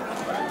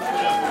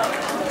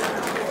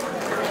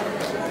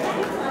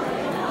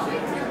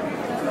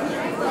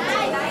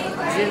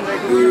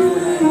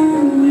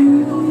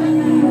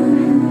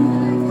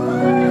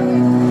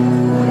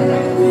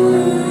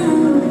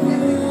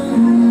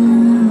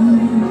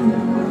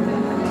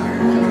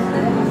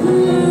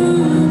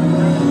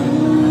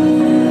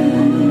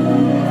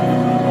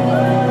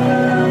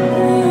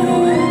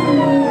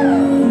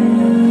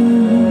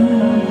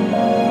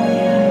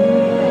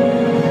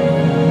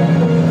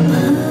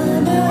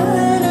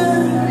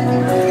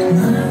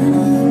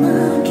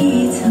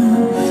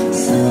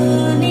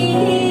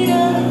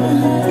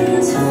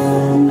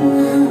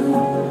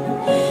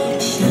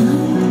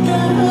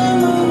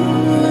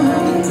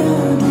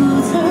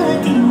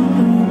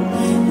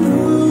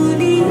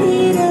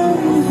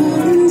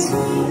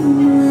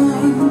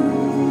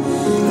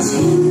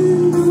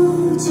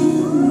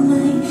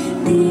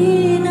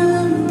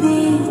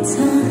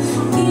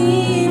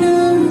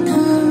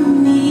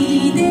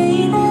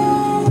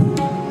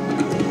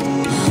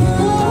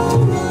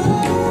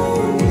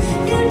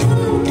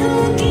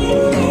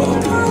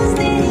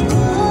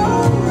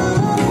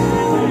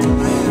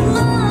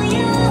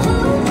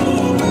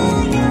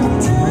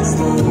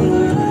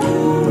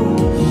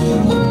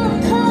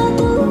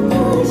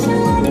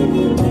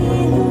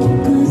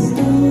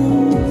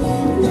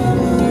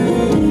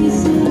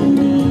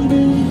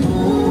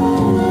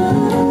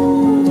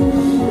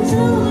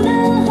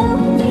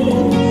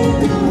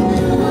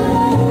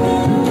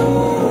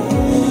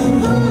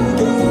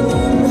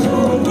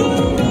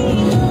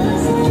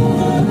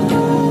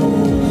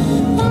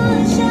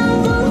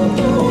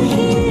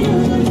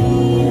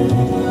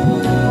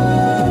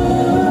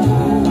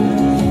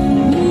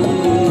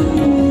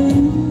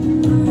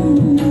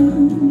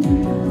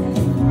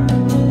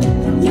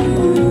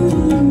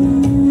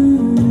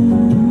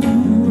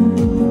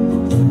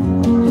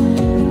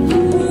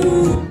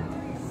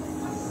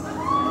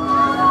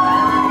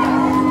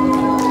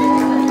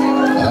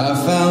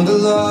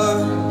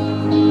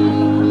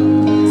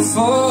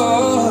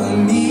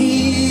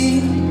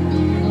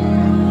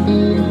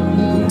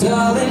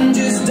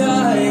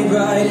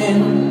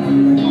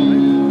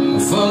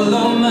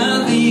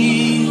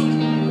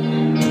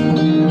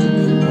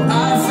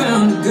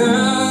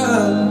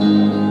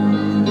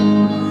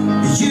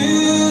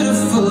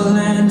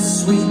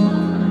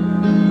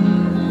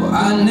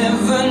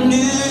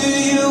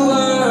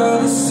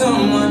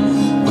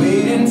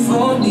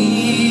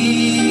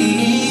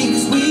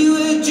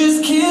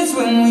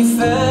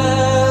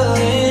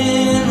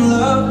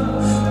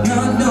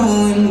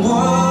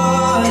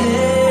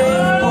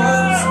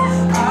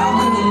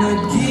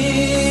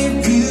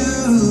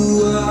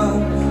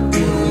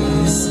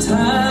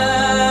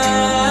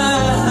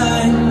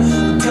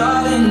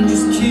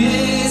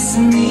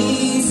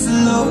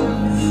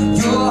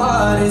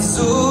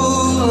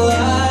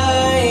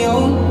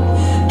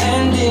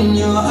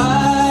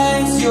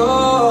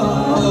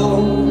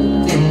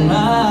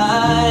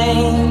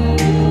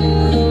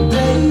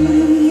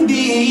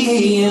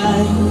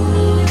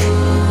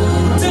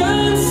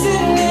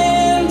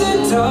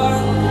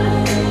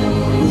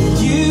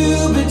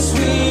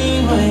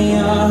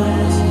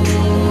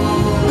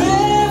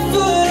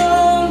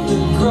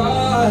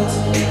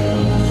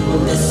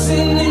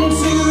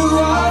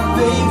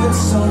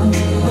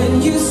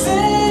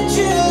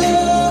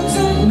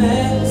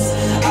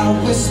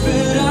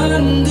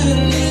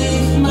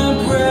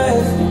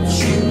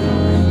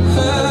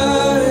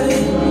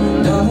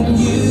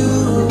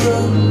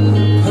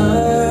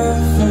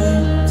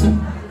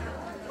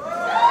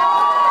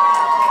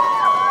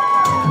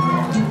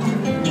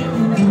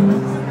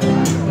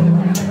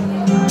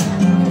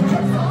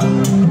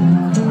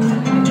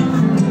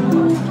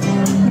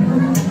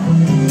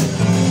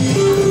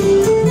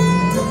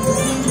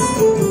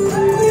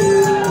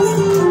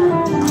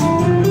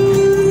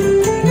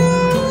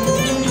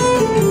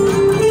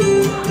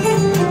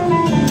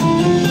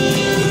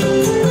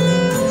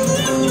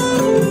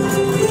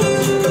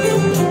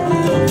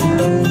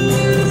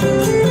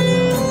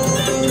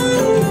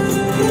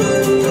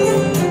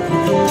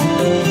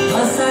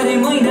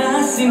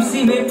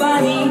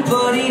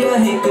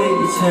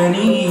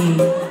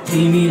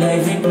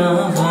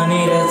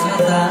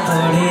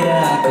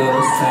 उडेराको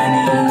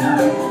सानी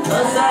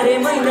असारे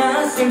महिना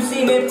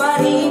सिमसिमे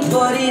पानी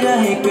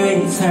परिरहेकै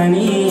छ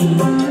नि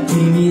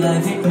तिमीलाई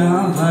भेट्न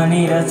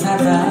भनेर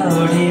छाता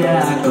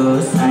उडेराको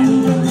सानी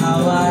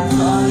हावा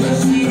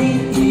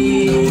थल्किरी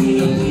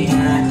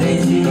हातै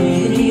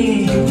चिरी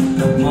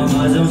म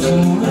बजाउँछु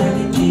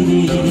मुरली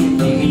तिरी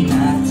तिमी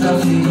नाच्छ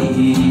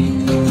फेरि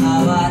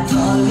हावा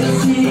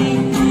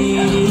थल्किरी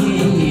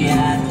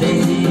हातै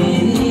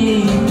चिरी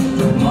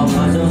म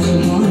बजाउँछु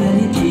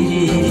मुरली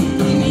तिरी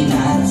तिमी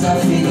नाच्छ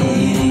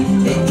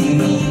फेरि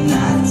तिमी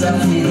नाच्छ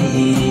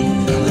फेरि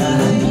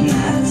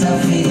नाच्छ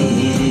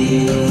फेरि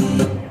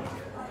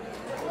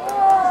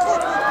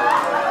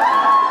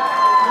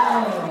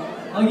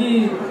अघि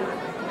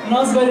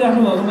नच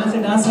गरिराख्नु भएको मान्छे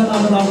डान्स गर्न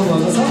आउनु लाग्नु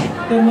भएको छ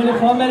त्यही मैले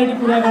फर्मालिटी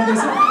पुरा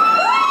गर्दैछु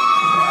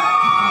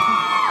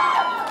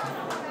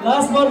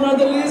last but not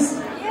the list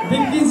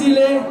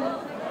बिक्कीजीले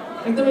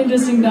एकदम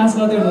इन्ट्रेस्टिङ डान्स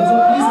गर्दै हुनुहुन्छ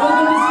please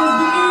welcome Mrs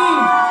Bikki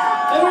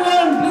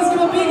everyone please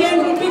give a big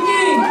hand for Bikki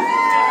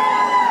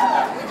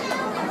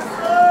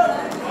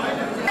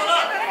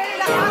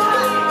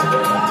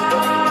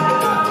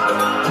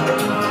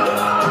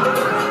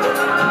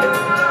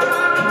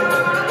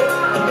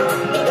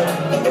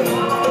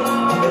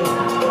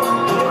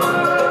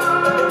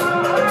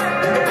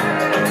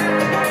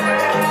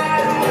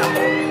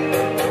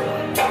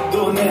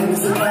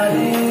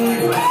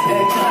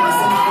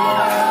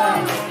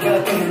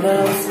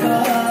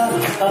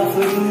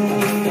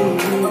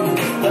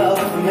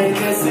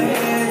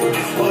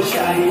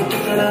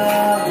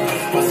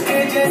उसके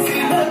जैसी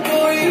न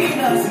कोई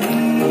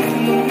नाज़नीन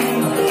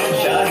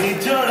शादी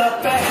जोड़ा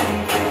पहन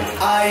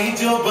आई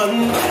जो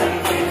बंधन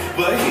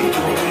वही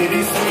तो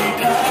मेरी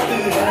स्वीट हार्ट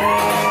है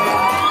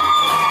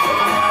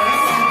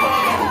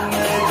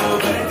जो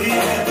बैठी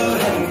है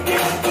दुल्हन के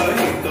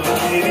वही तो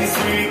मेरी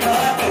स्वीट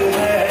हार्ट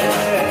है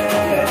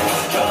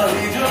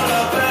शादी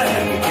जोड़ा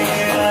पहन के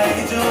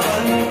आई जो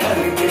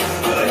बंधन के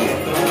वही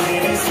तो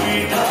मेरी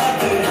स्वीट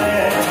हार्ट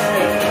है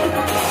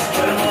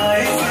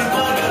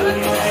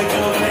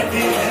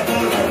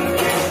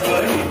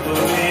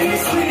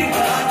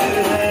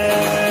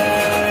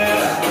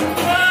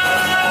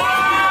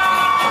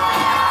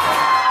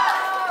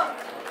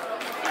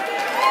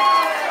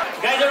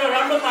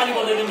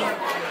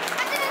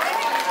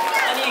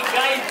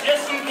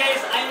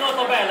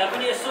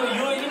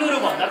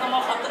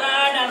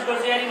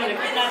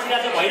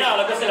भइरह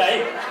होला कसैलाई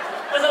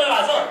कसैलाई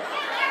भाषो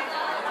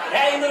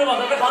हे यिनीहरू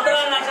भन्दा त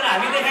खतरा नाच्छ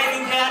हामी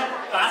देखाइदिन्छ यार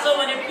भाषो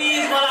भने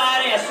प्लिज मलाई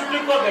आएर यहाँ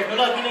सुटुक्क भेट्नु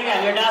ल किनकि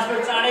हामीले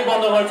डान्सपेट चाँडै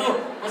बन्द गर्छु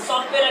म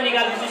सबैलाई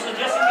निकालिदिन्छु सो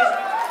जस्ट इन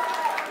केस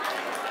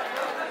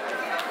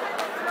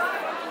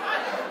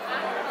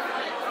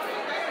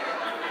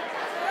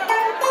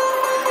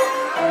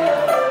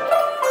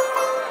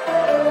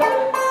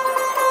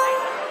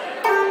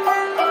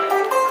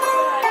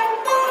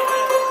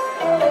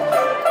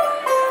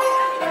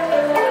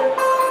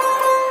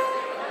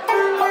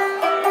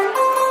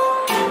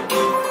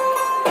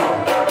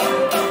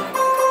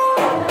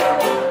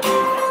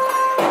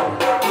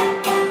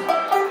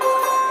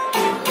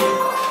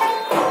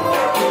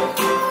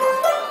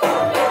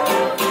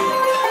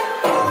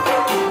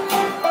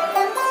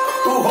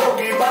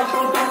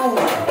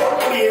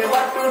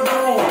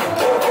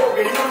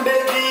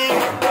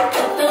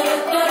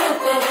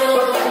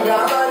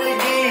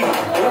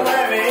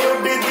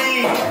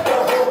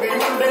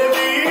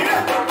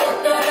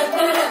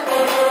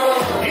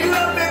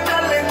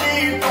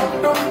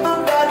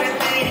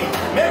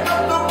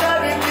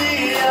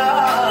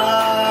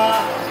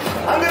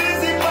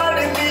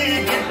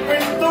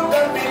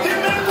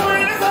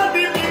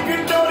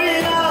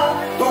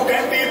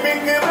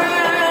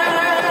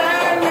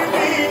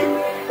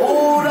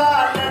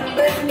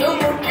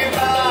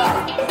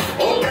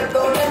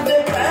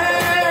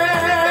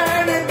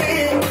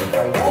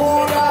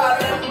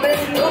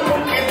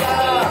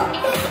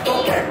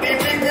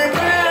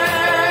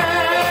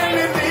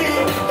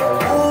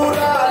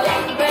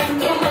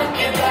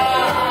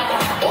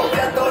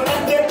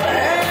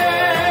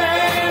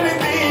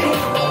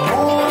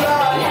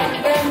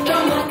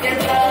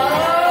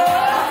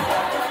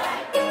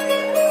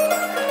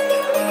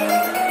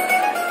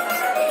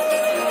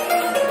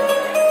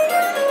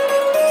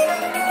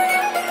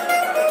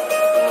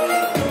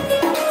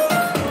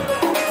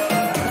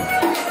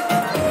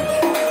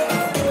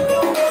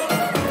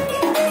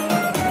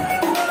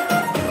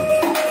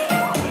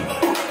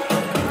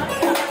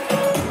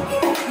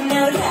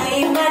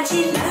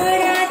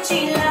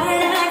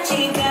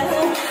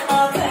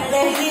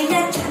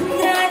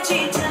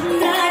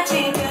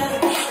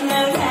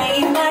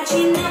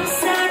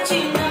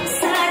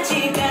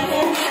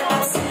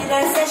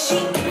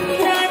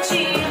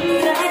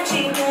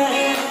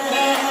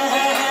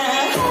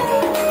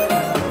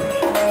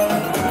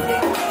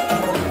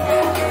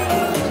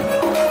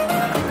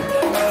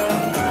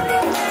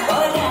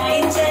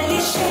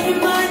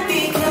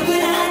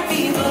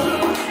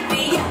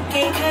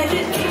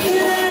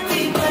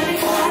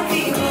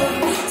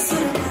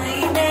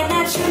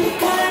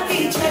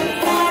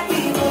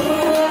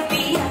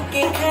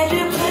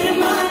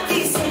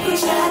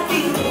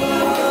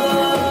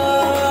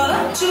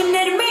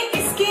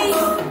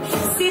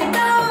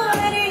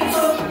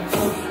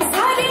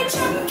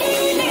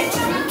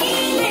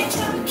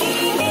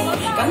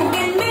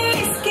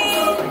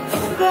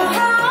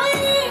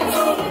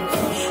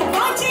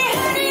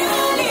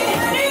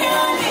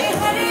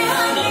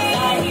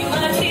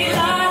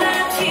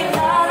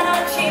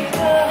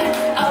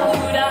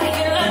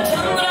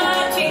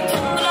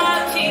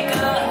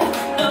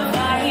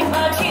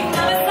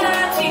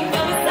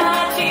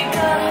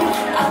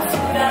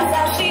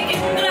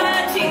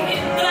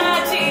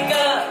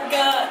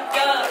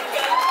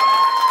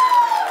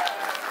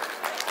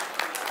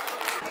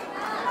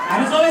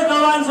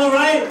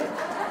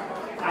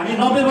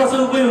 90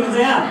 वर्षको कोही हुनुहुन्छ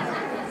यहाँ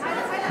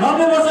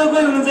 90 वर्षको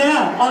कोही हुनुहुन्छ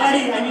यहाँ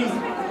अगाडि हामी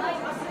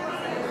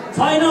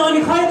छैन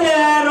अनि खै त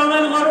यार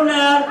रमाइलो गरौँ न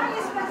यार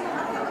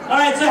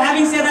Alright, so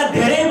having said that,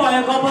 धेरै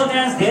भयो कपल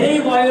डान्स धेरै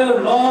भयो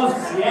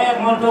लभ यार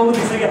मन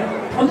टाउदिसक्यो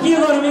अब के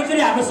गरौँ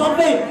एक्चुअली हाम्रो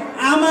सबै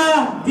आमा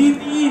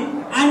दिदी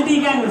आन्टी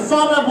ग्याङ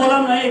सबलाई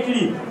बोलाउँ न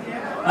एक्चुअली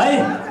है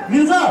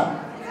मिल्छ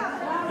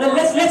ल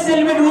लेट्स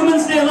सेलिब्रेट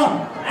वुमेन्स डे ल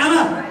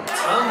आमा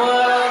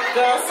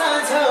छमका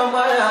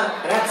साँझमा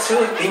राख्छु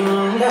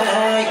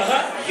तिमीलाई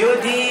यो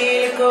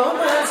दिलको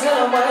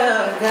माझमा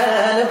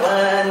गाल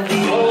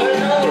बाँधी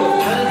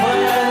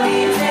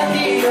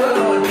दियो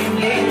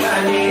तिमीले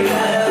तानेर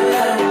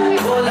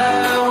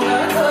बोलाउन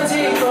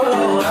खोजेको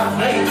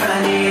आफ्नै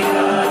तानेर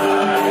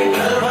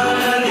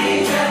गलबानी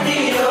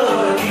दियो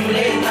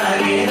तिमीले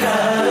तानेर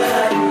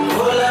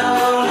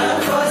बोलाउन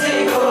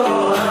खोजेको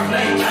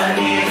आफ्नै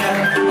तानेर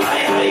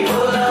हाय हाय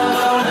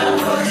बोलाउन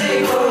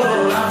खोजेको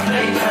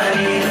आफ्नै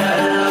तानेर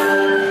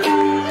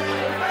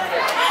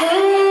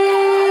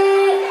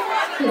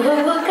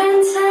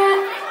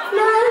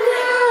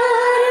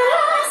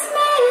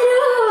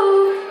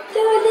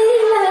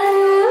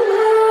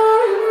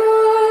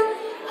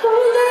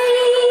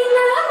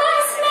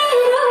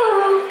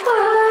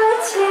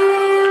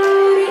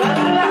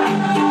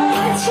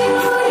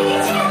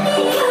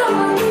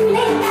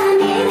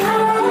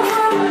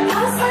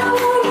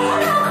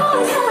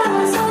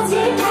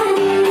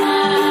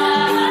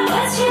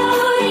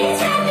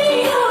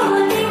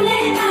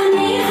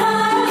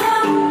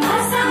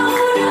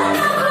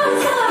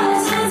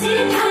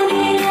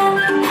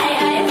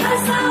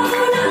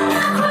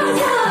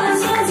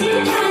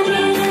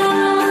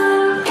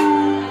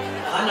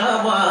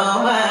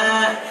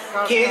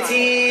के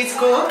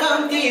चीजको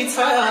कम्ती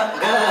छ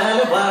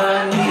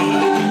गलबानी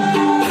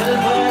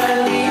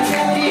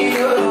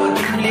छतियो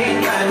तिमीले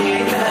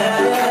तानेर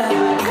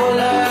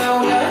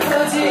बोलाउन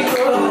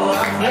खोजेको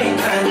आफ्नै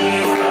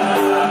तानेर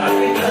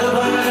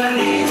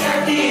गलबानी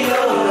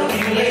छतियो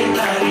तिमीले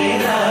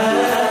तानेर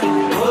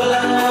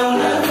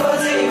बोलाउन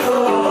खोजेको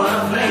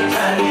आफ्नै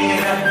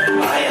तानेर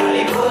हाय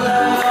हाय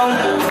बोलाउन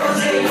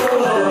खोजेको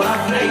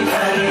आफ्नै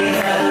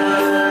तानेर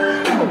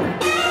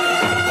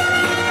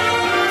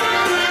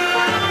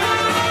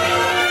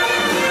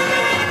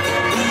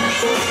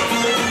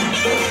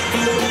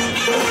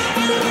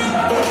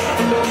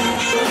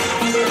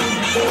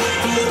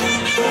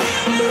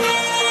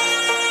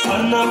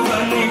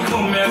पनि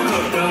घुमेको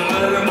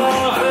डम्बरमा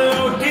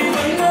उठी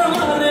पनि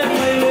मारे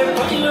मैले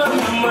पहिलो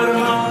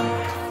नम्बरमा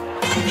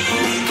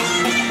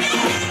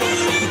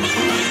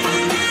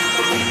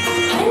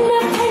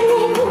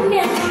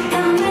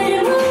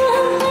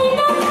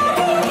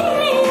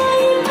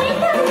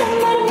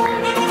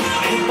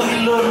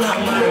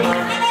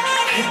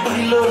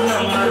पहिलो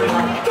नम्बरमा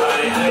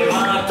हाय हाय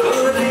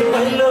माथुरी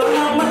पहिलो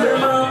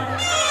नम्बरमा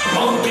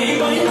औटी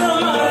पनि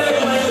मारे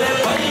मैले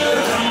पहिलो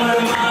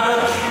नम्बरमा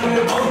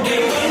औटी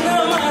पनि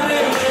मारे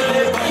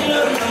मैले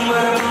पहिलो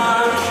नम्बरमा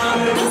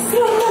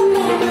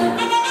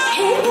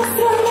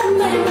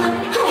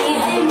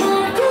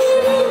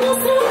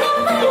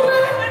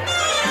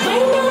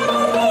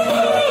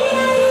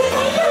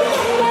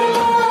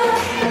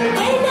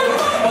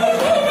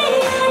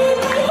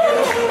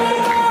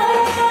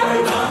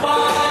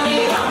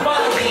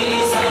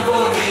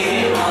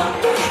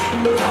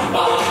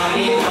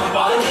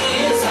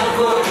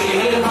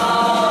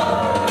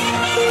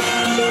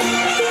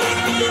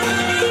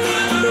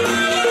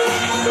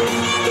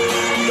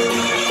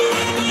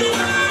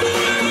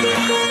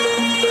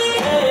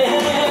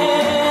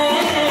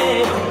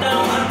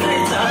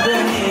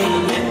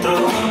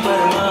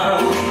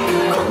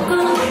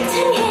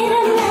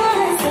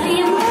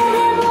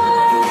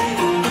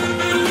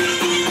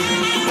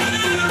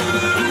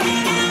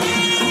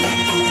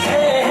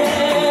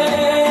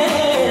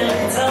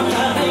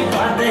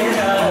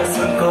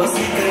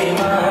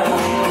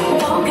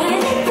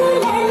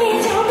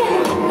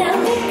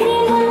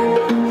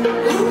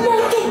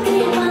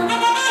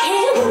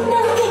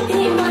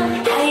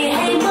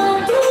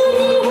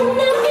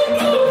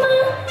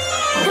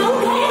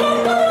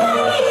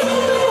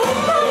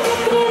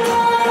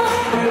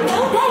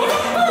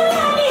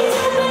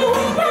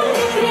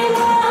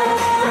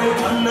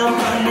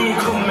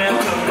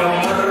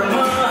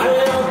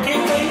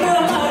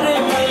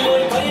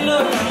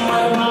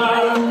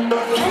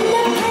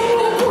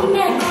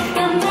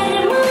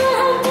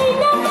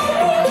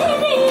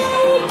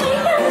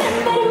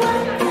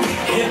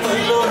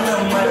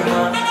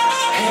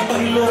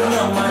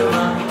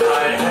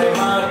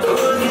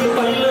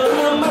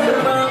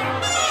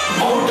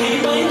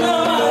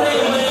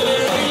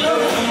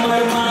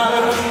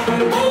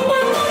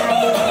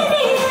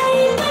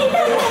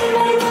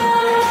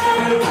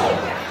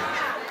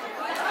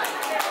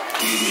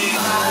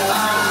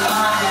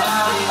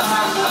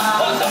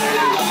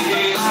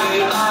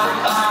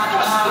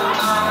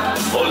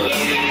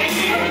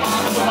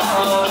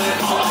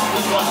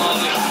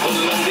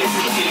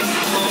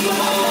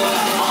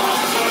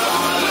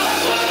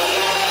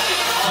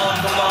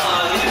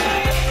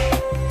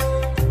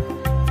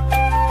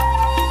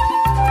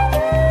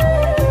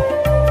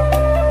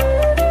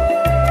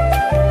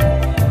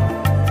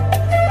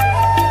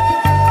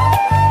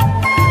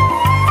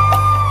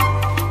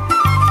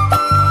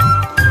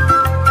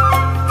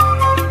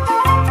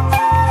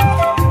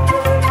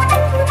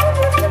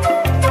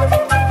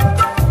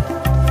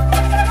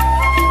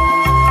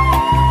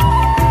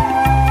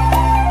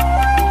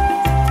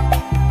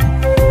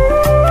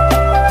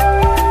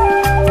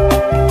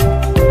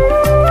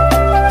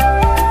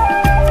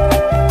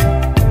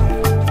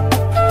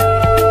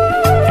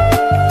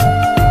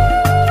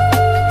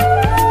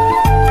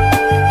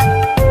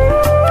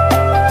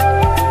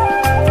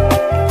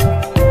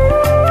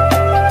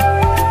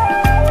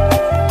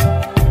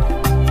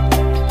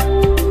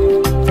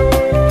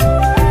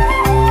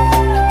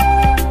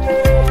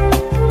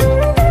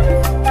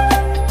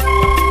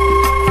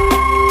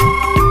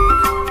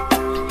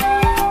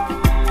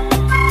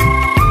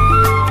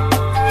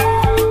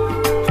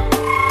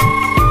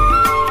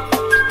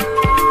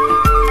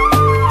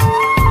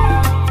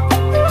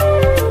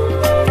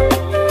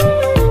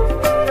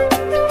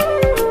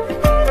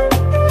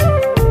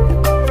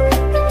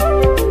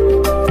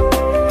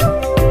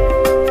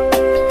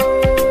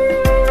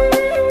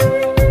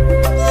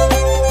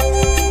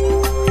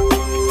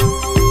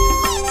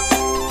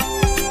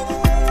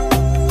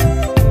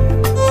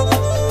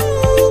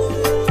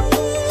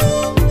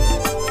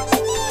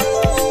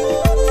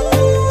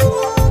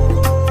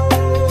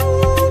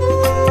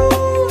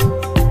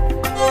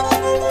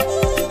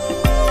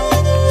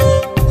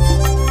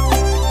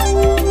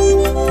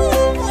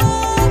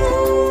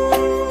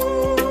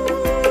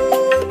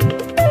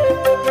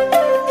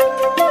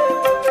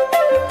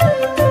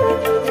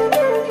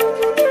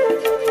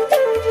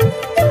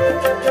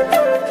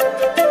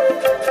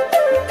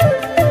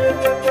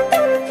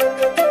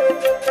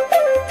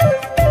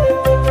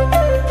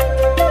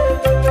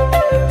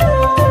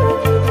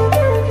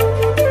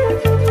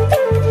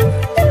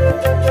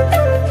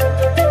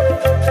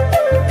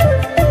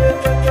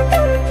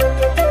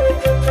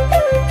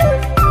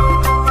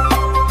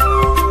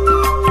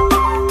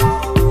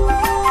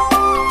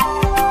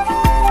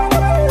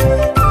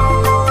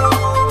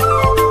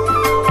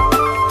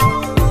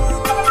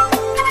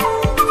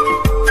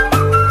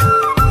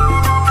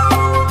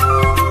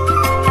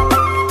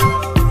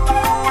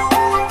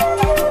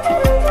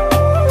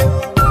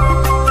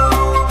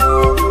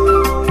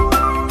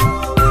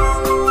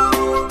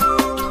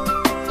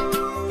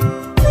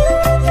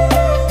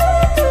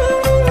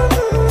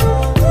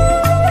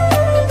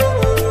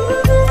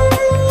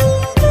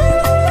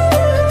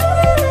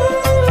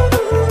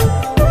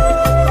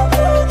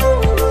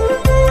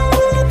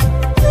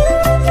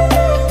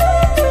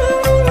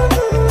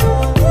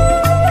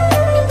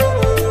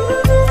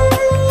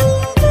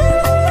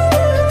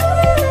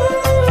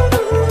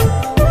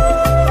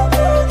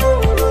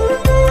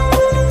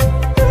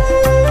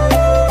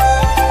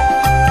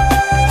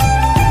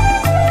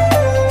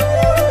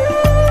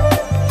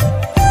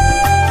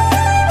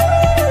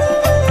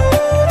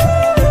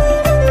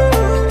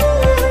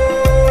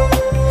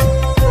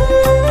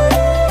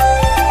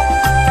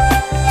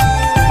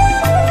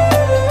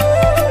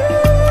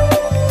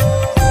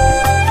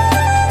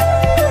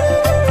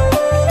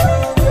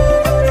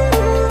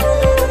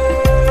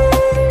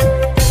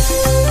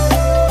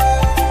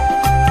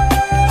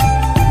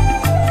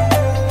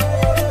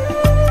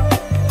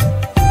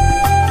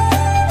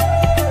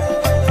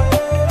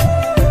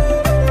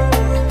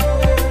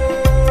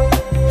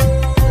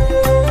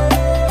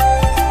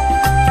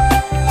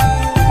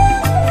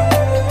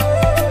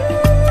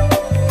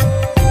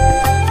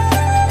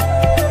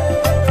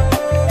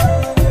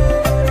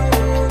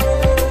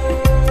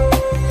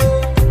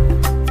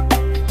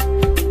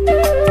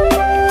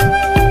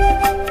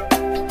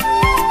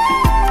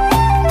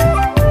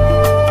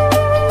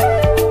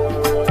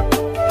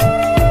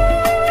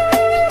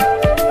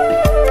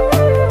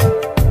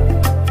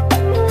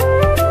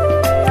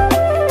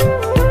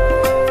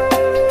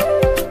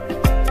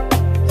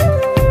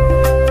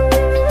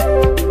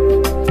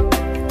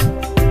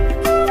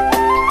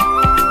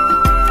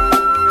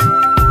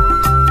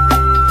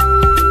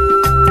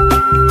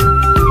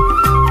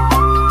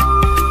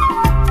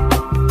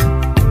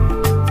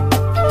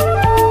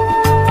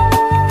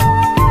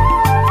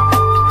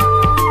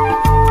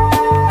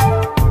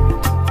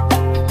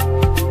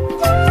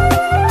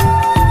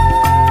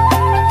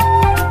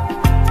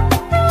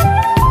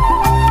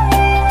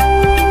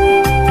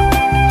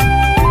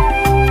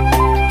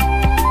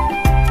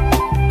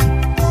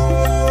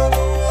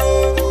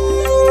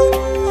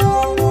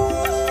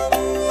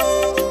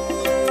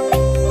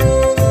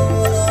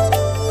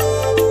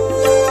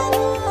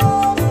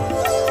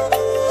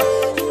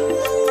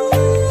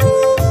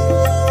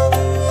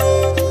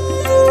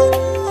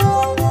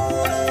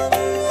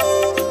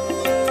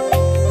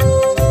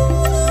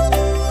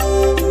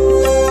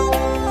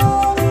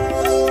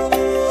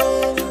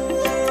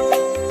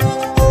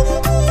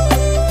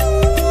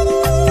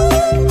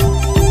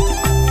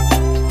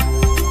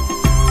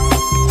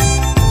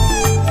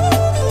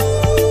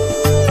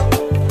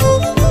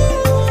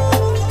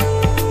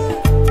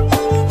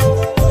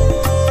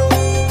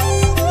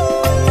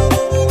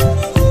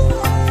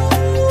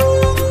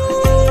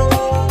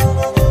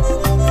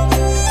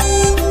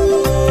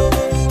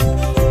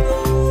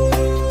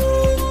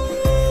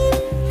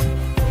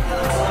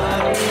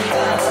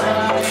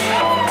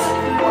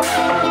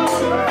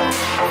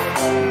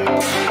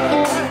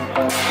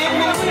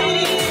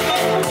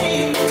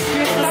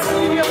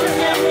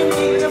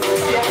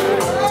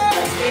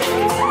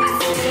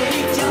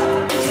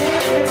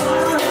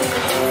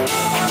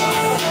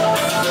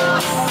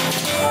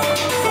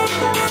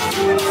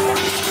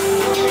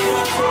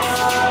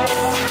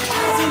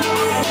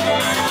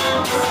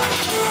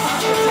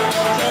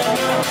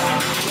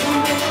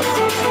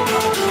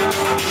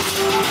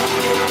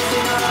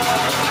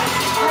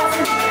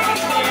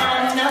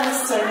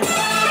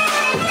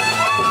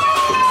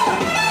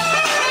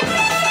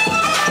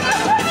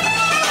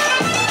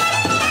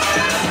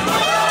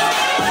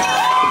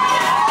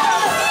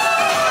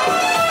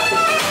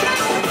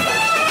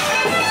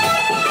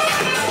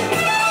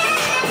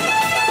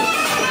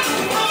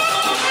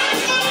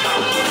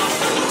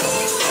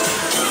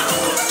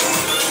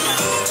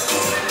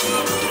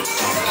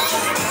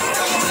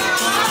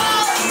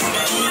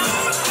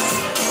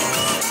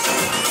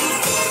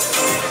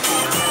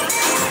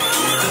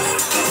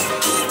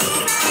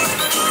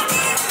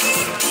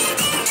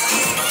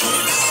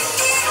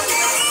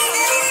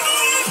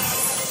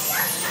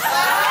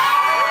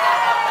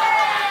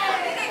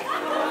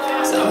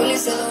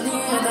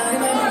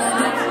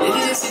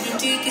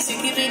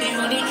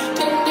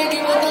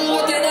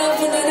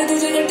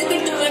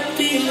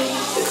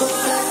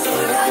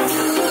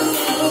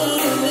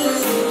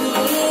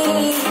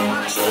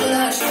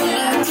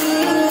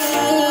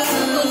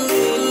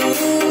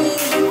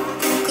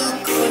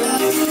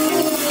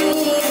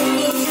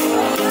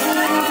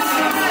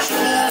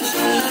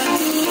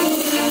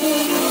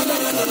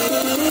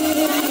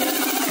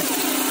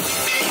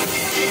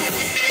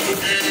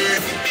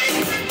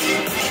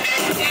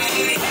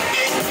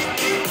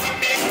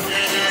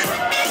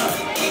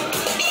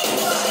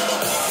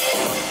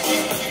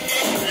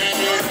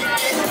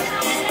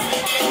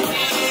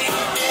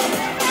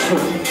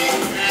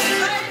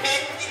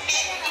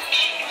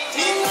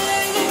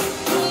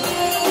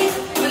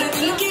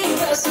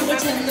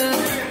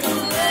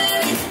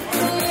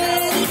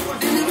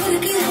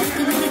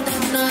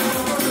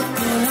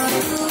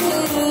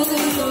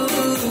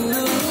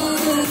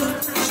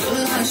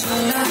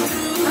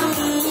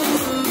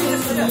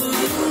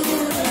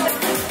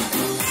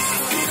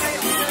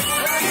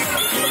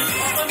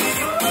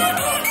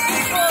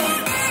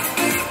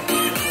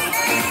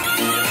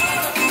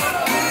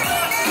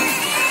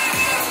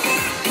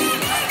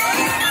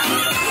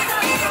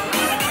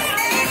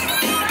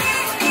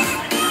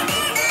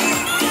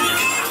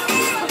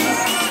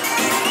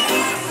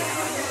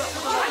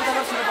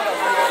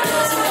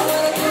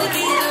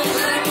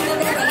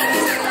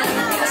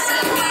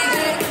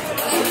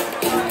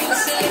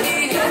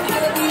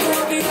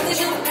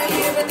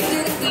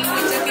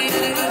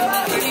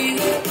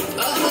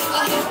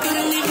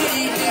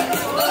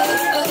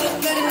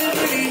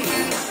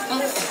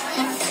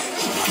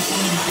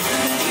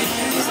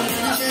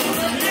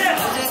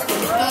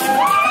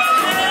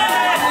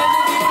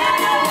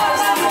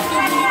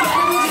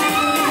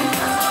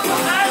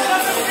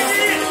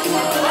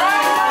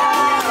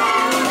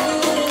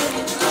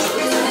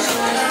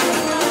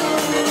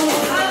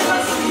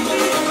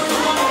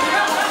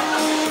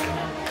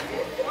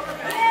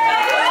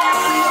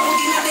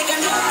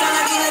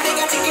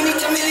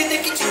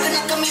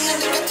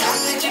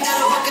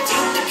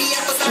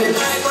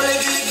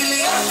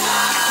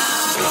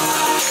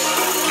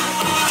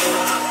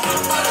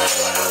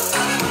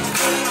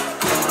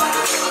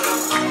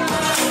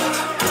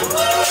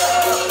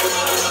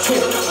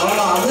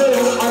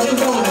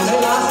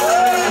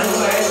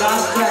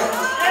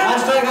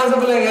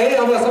आजको लागि है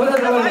अब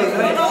सबैजना रमाइलो हुन्छ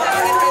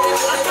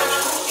है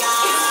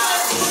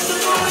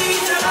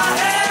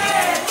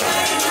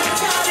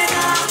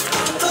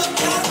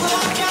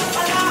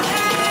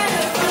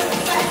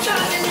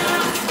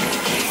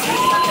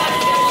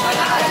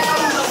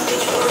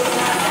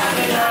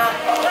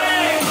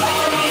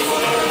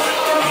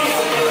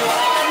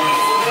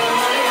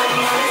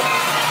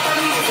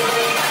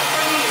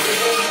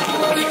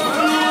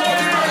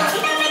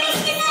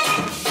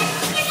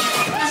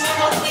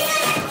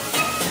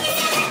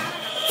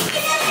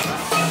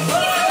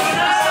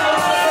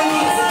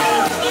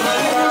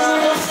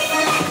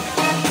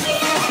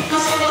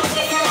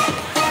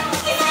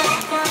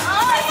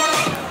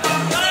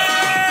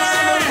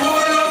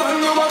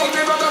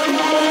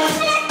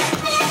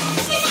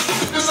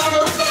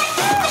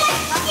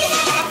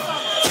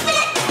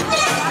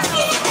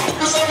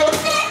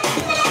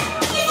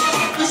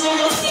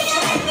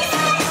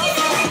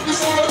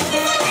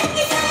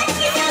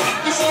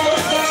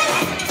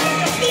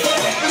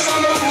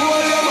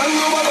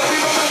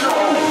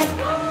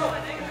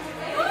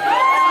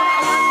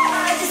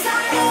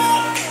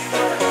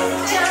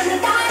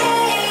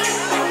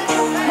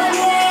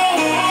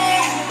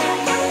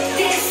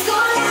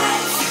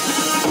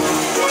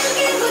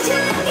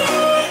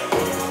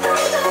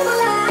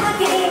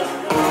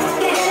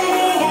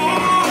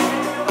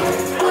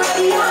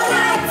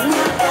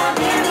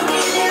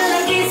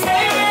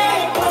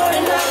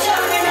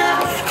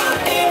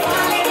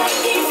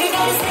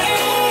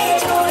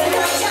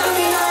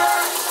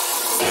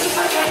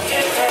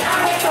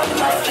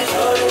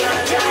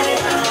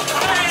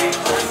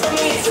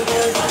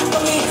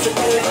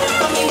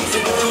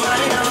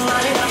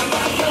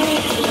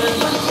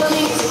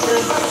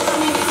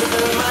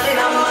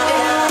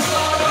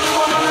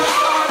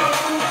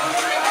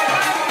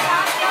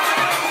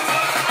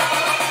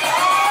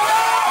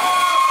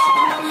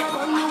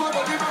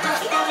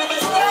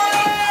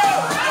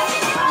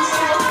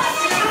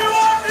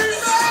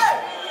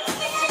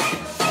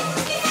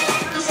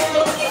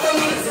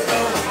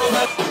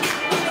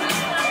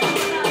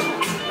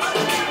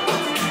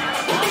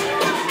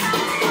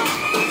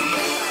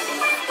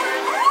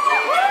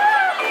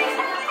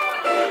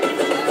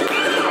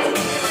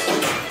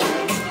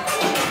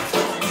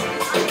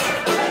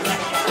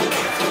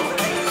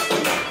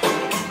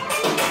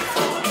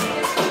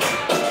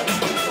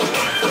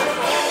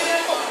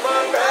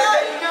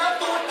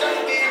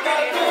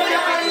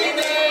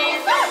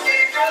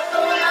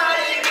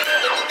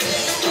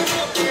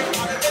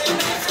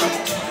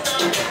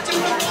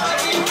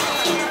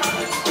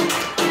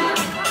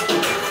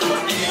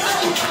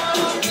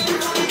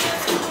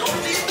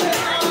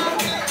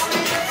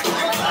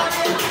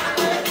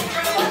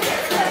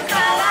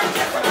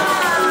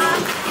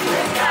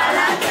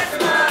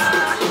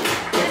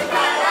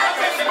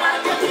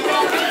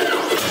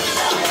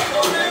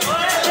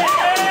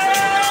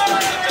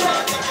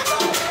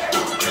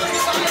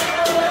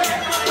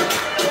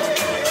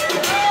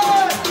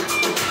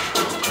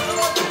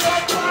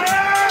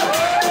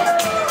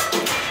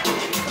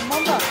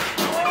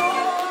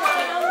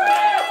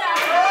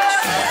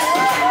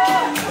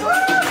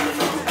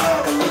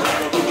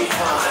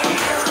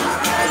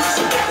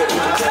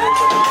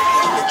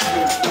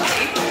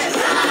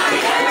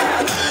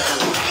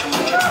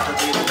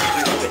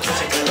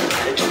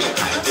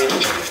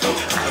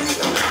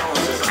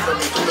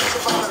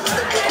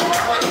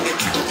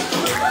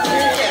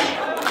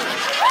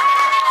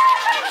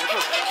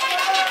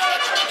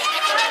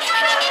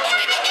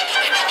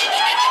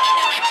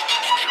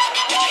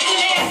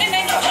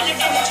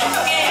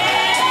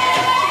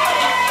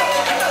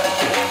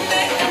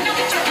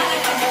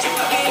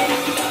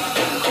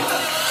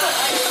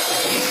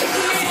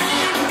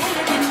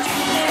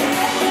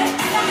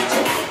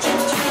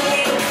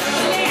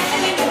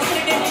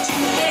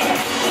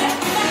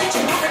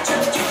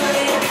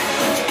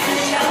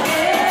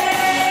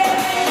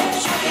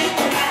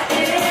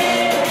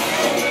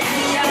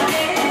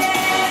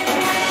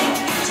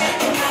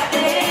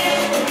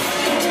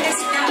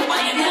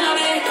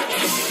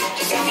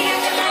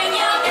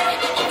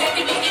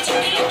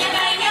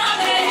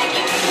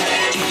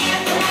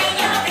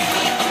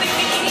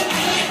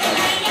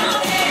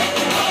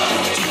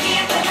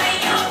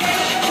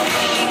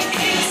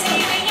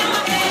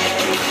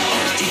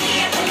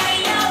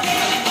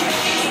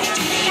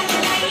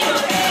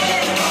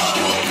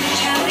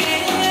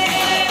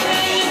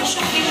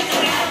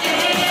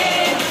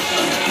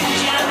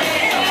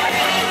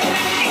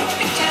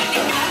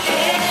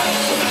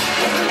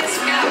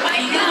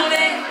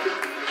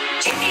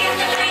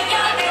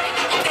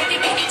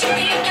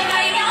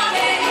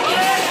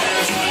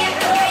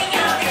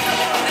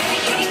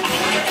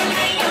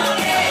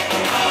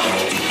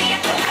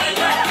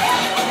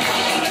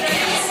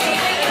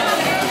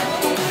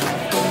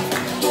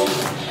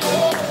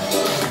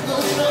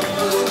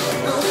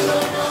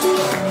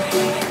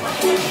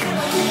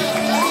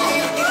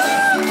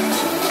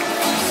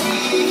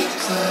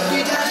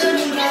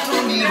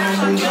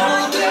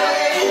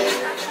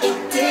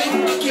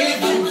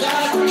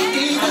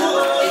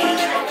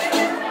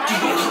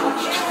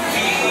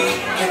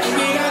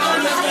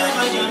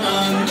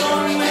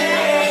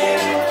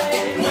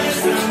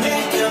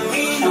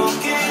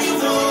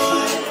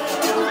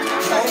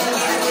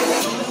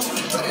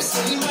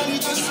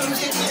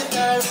oye, ¿qué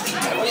tal?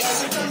 Me voy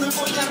acercando y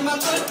voy a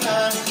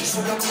matar.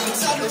 Solo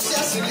pensarlo se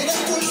acelera el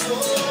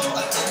pulso.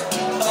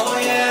 Oh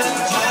yeah,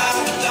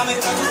 ya me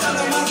está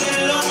gustando más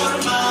de lo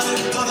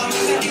normal. Todo mi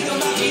sentido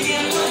va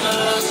pidiendo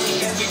más.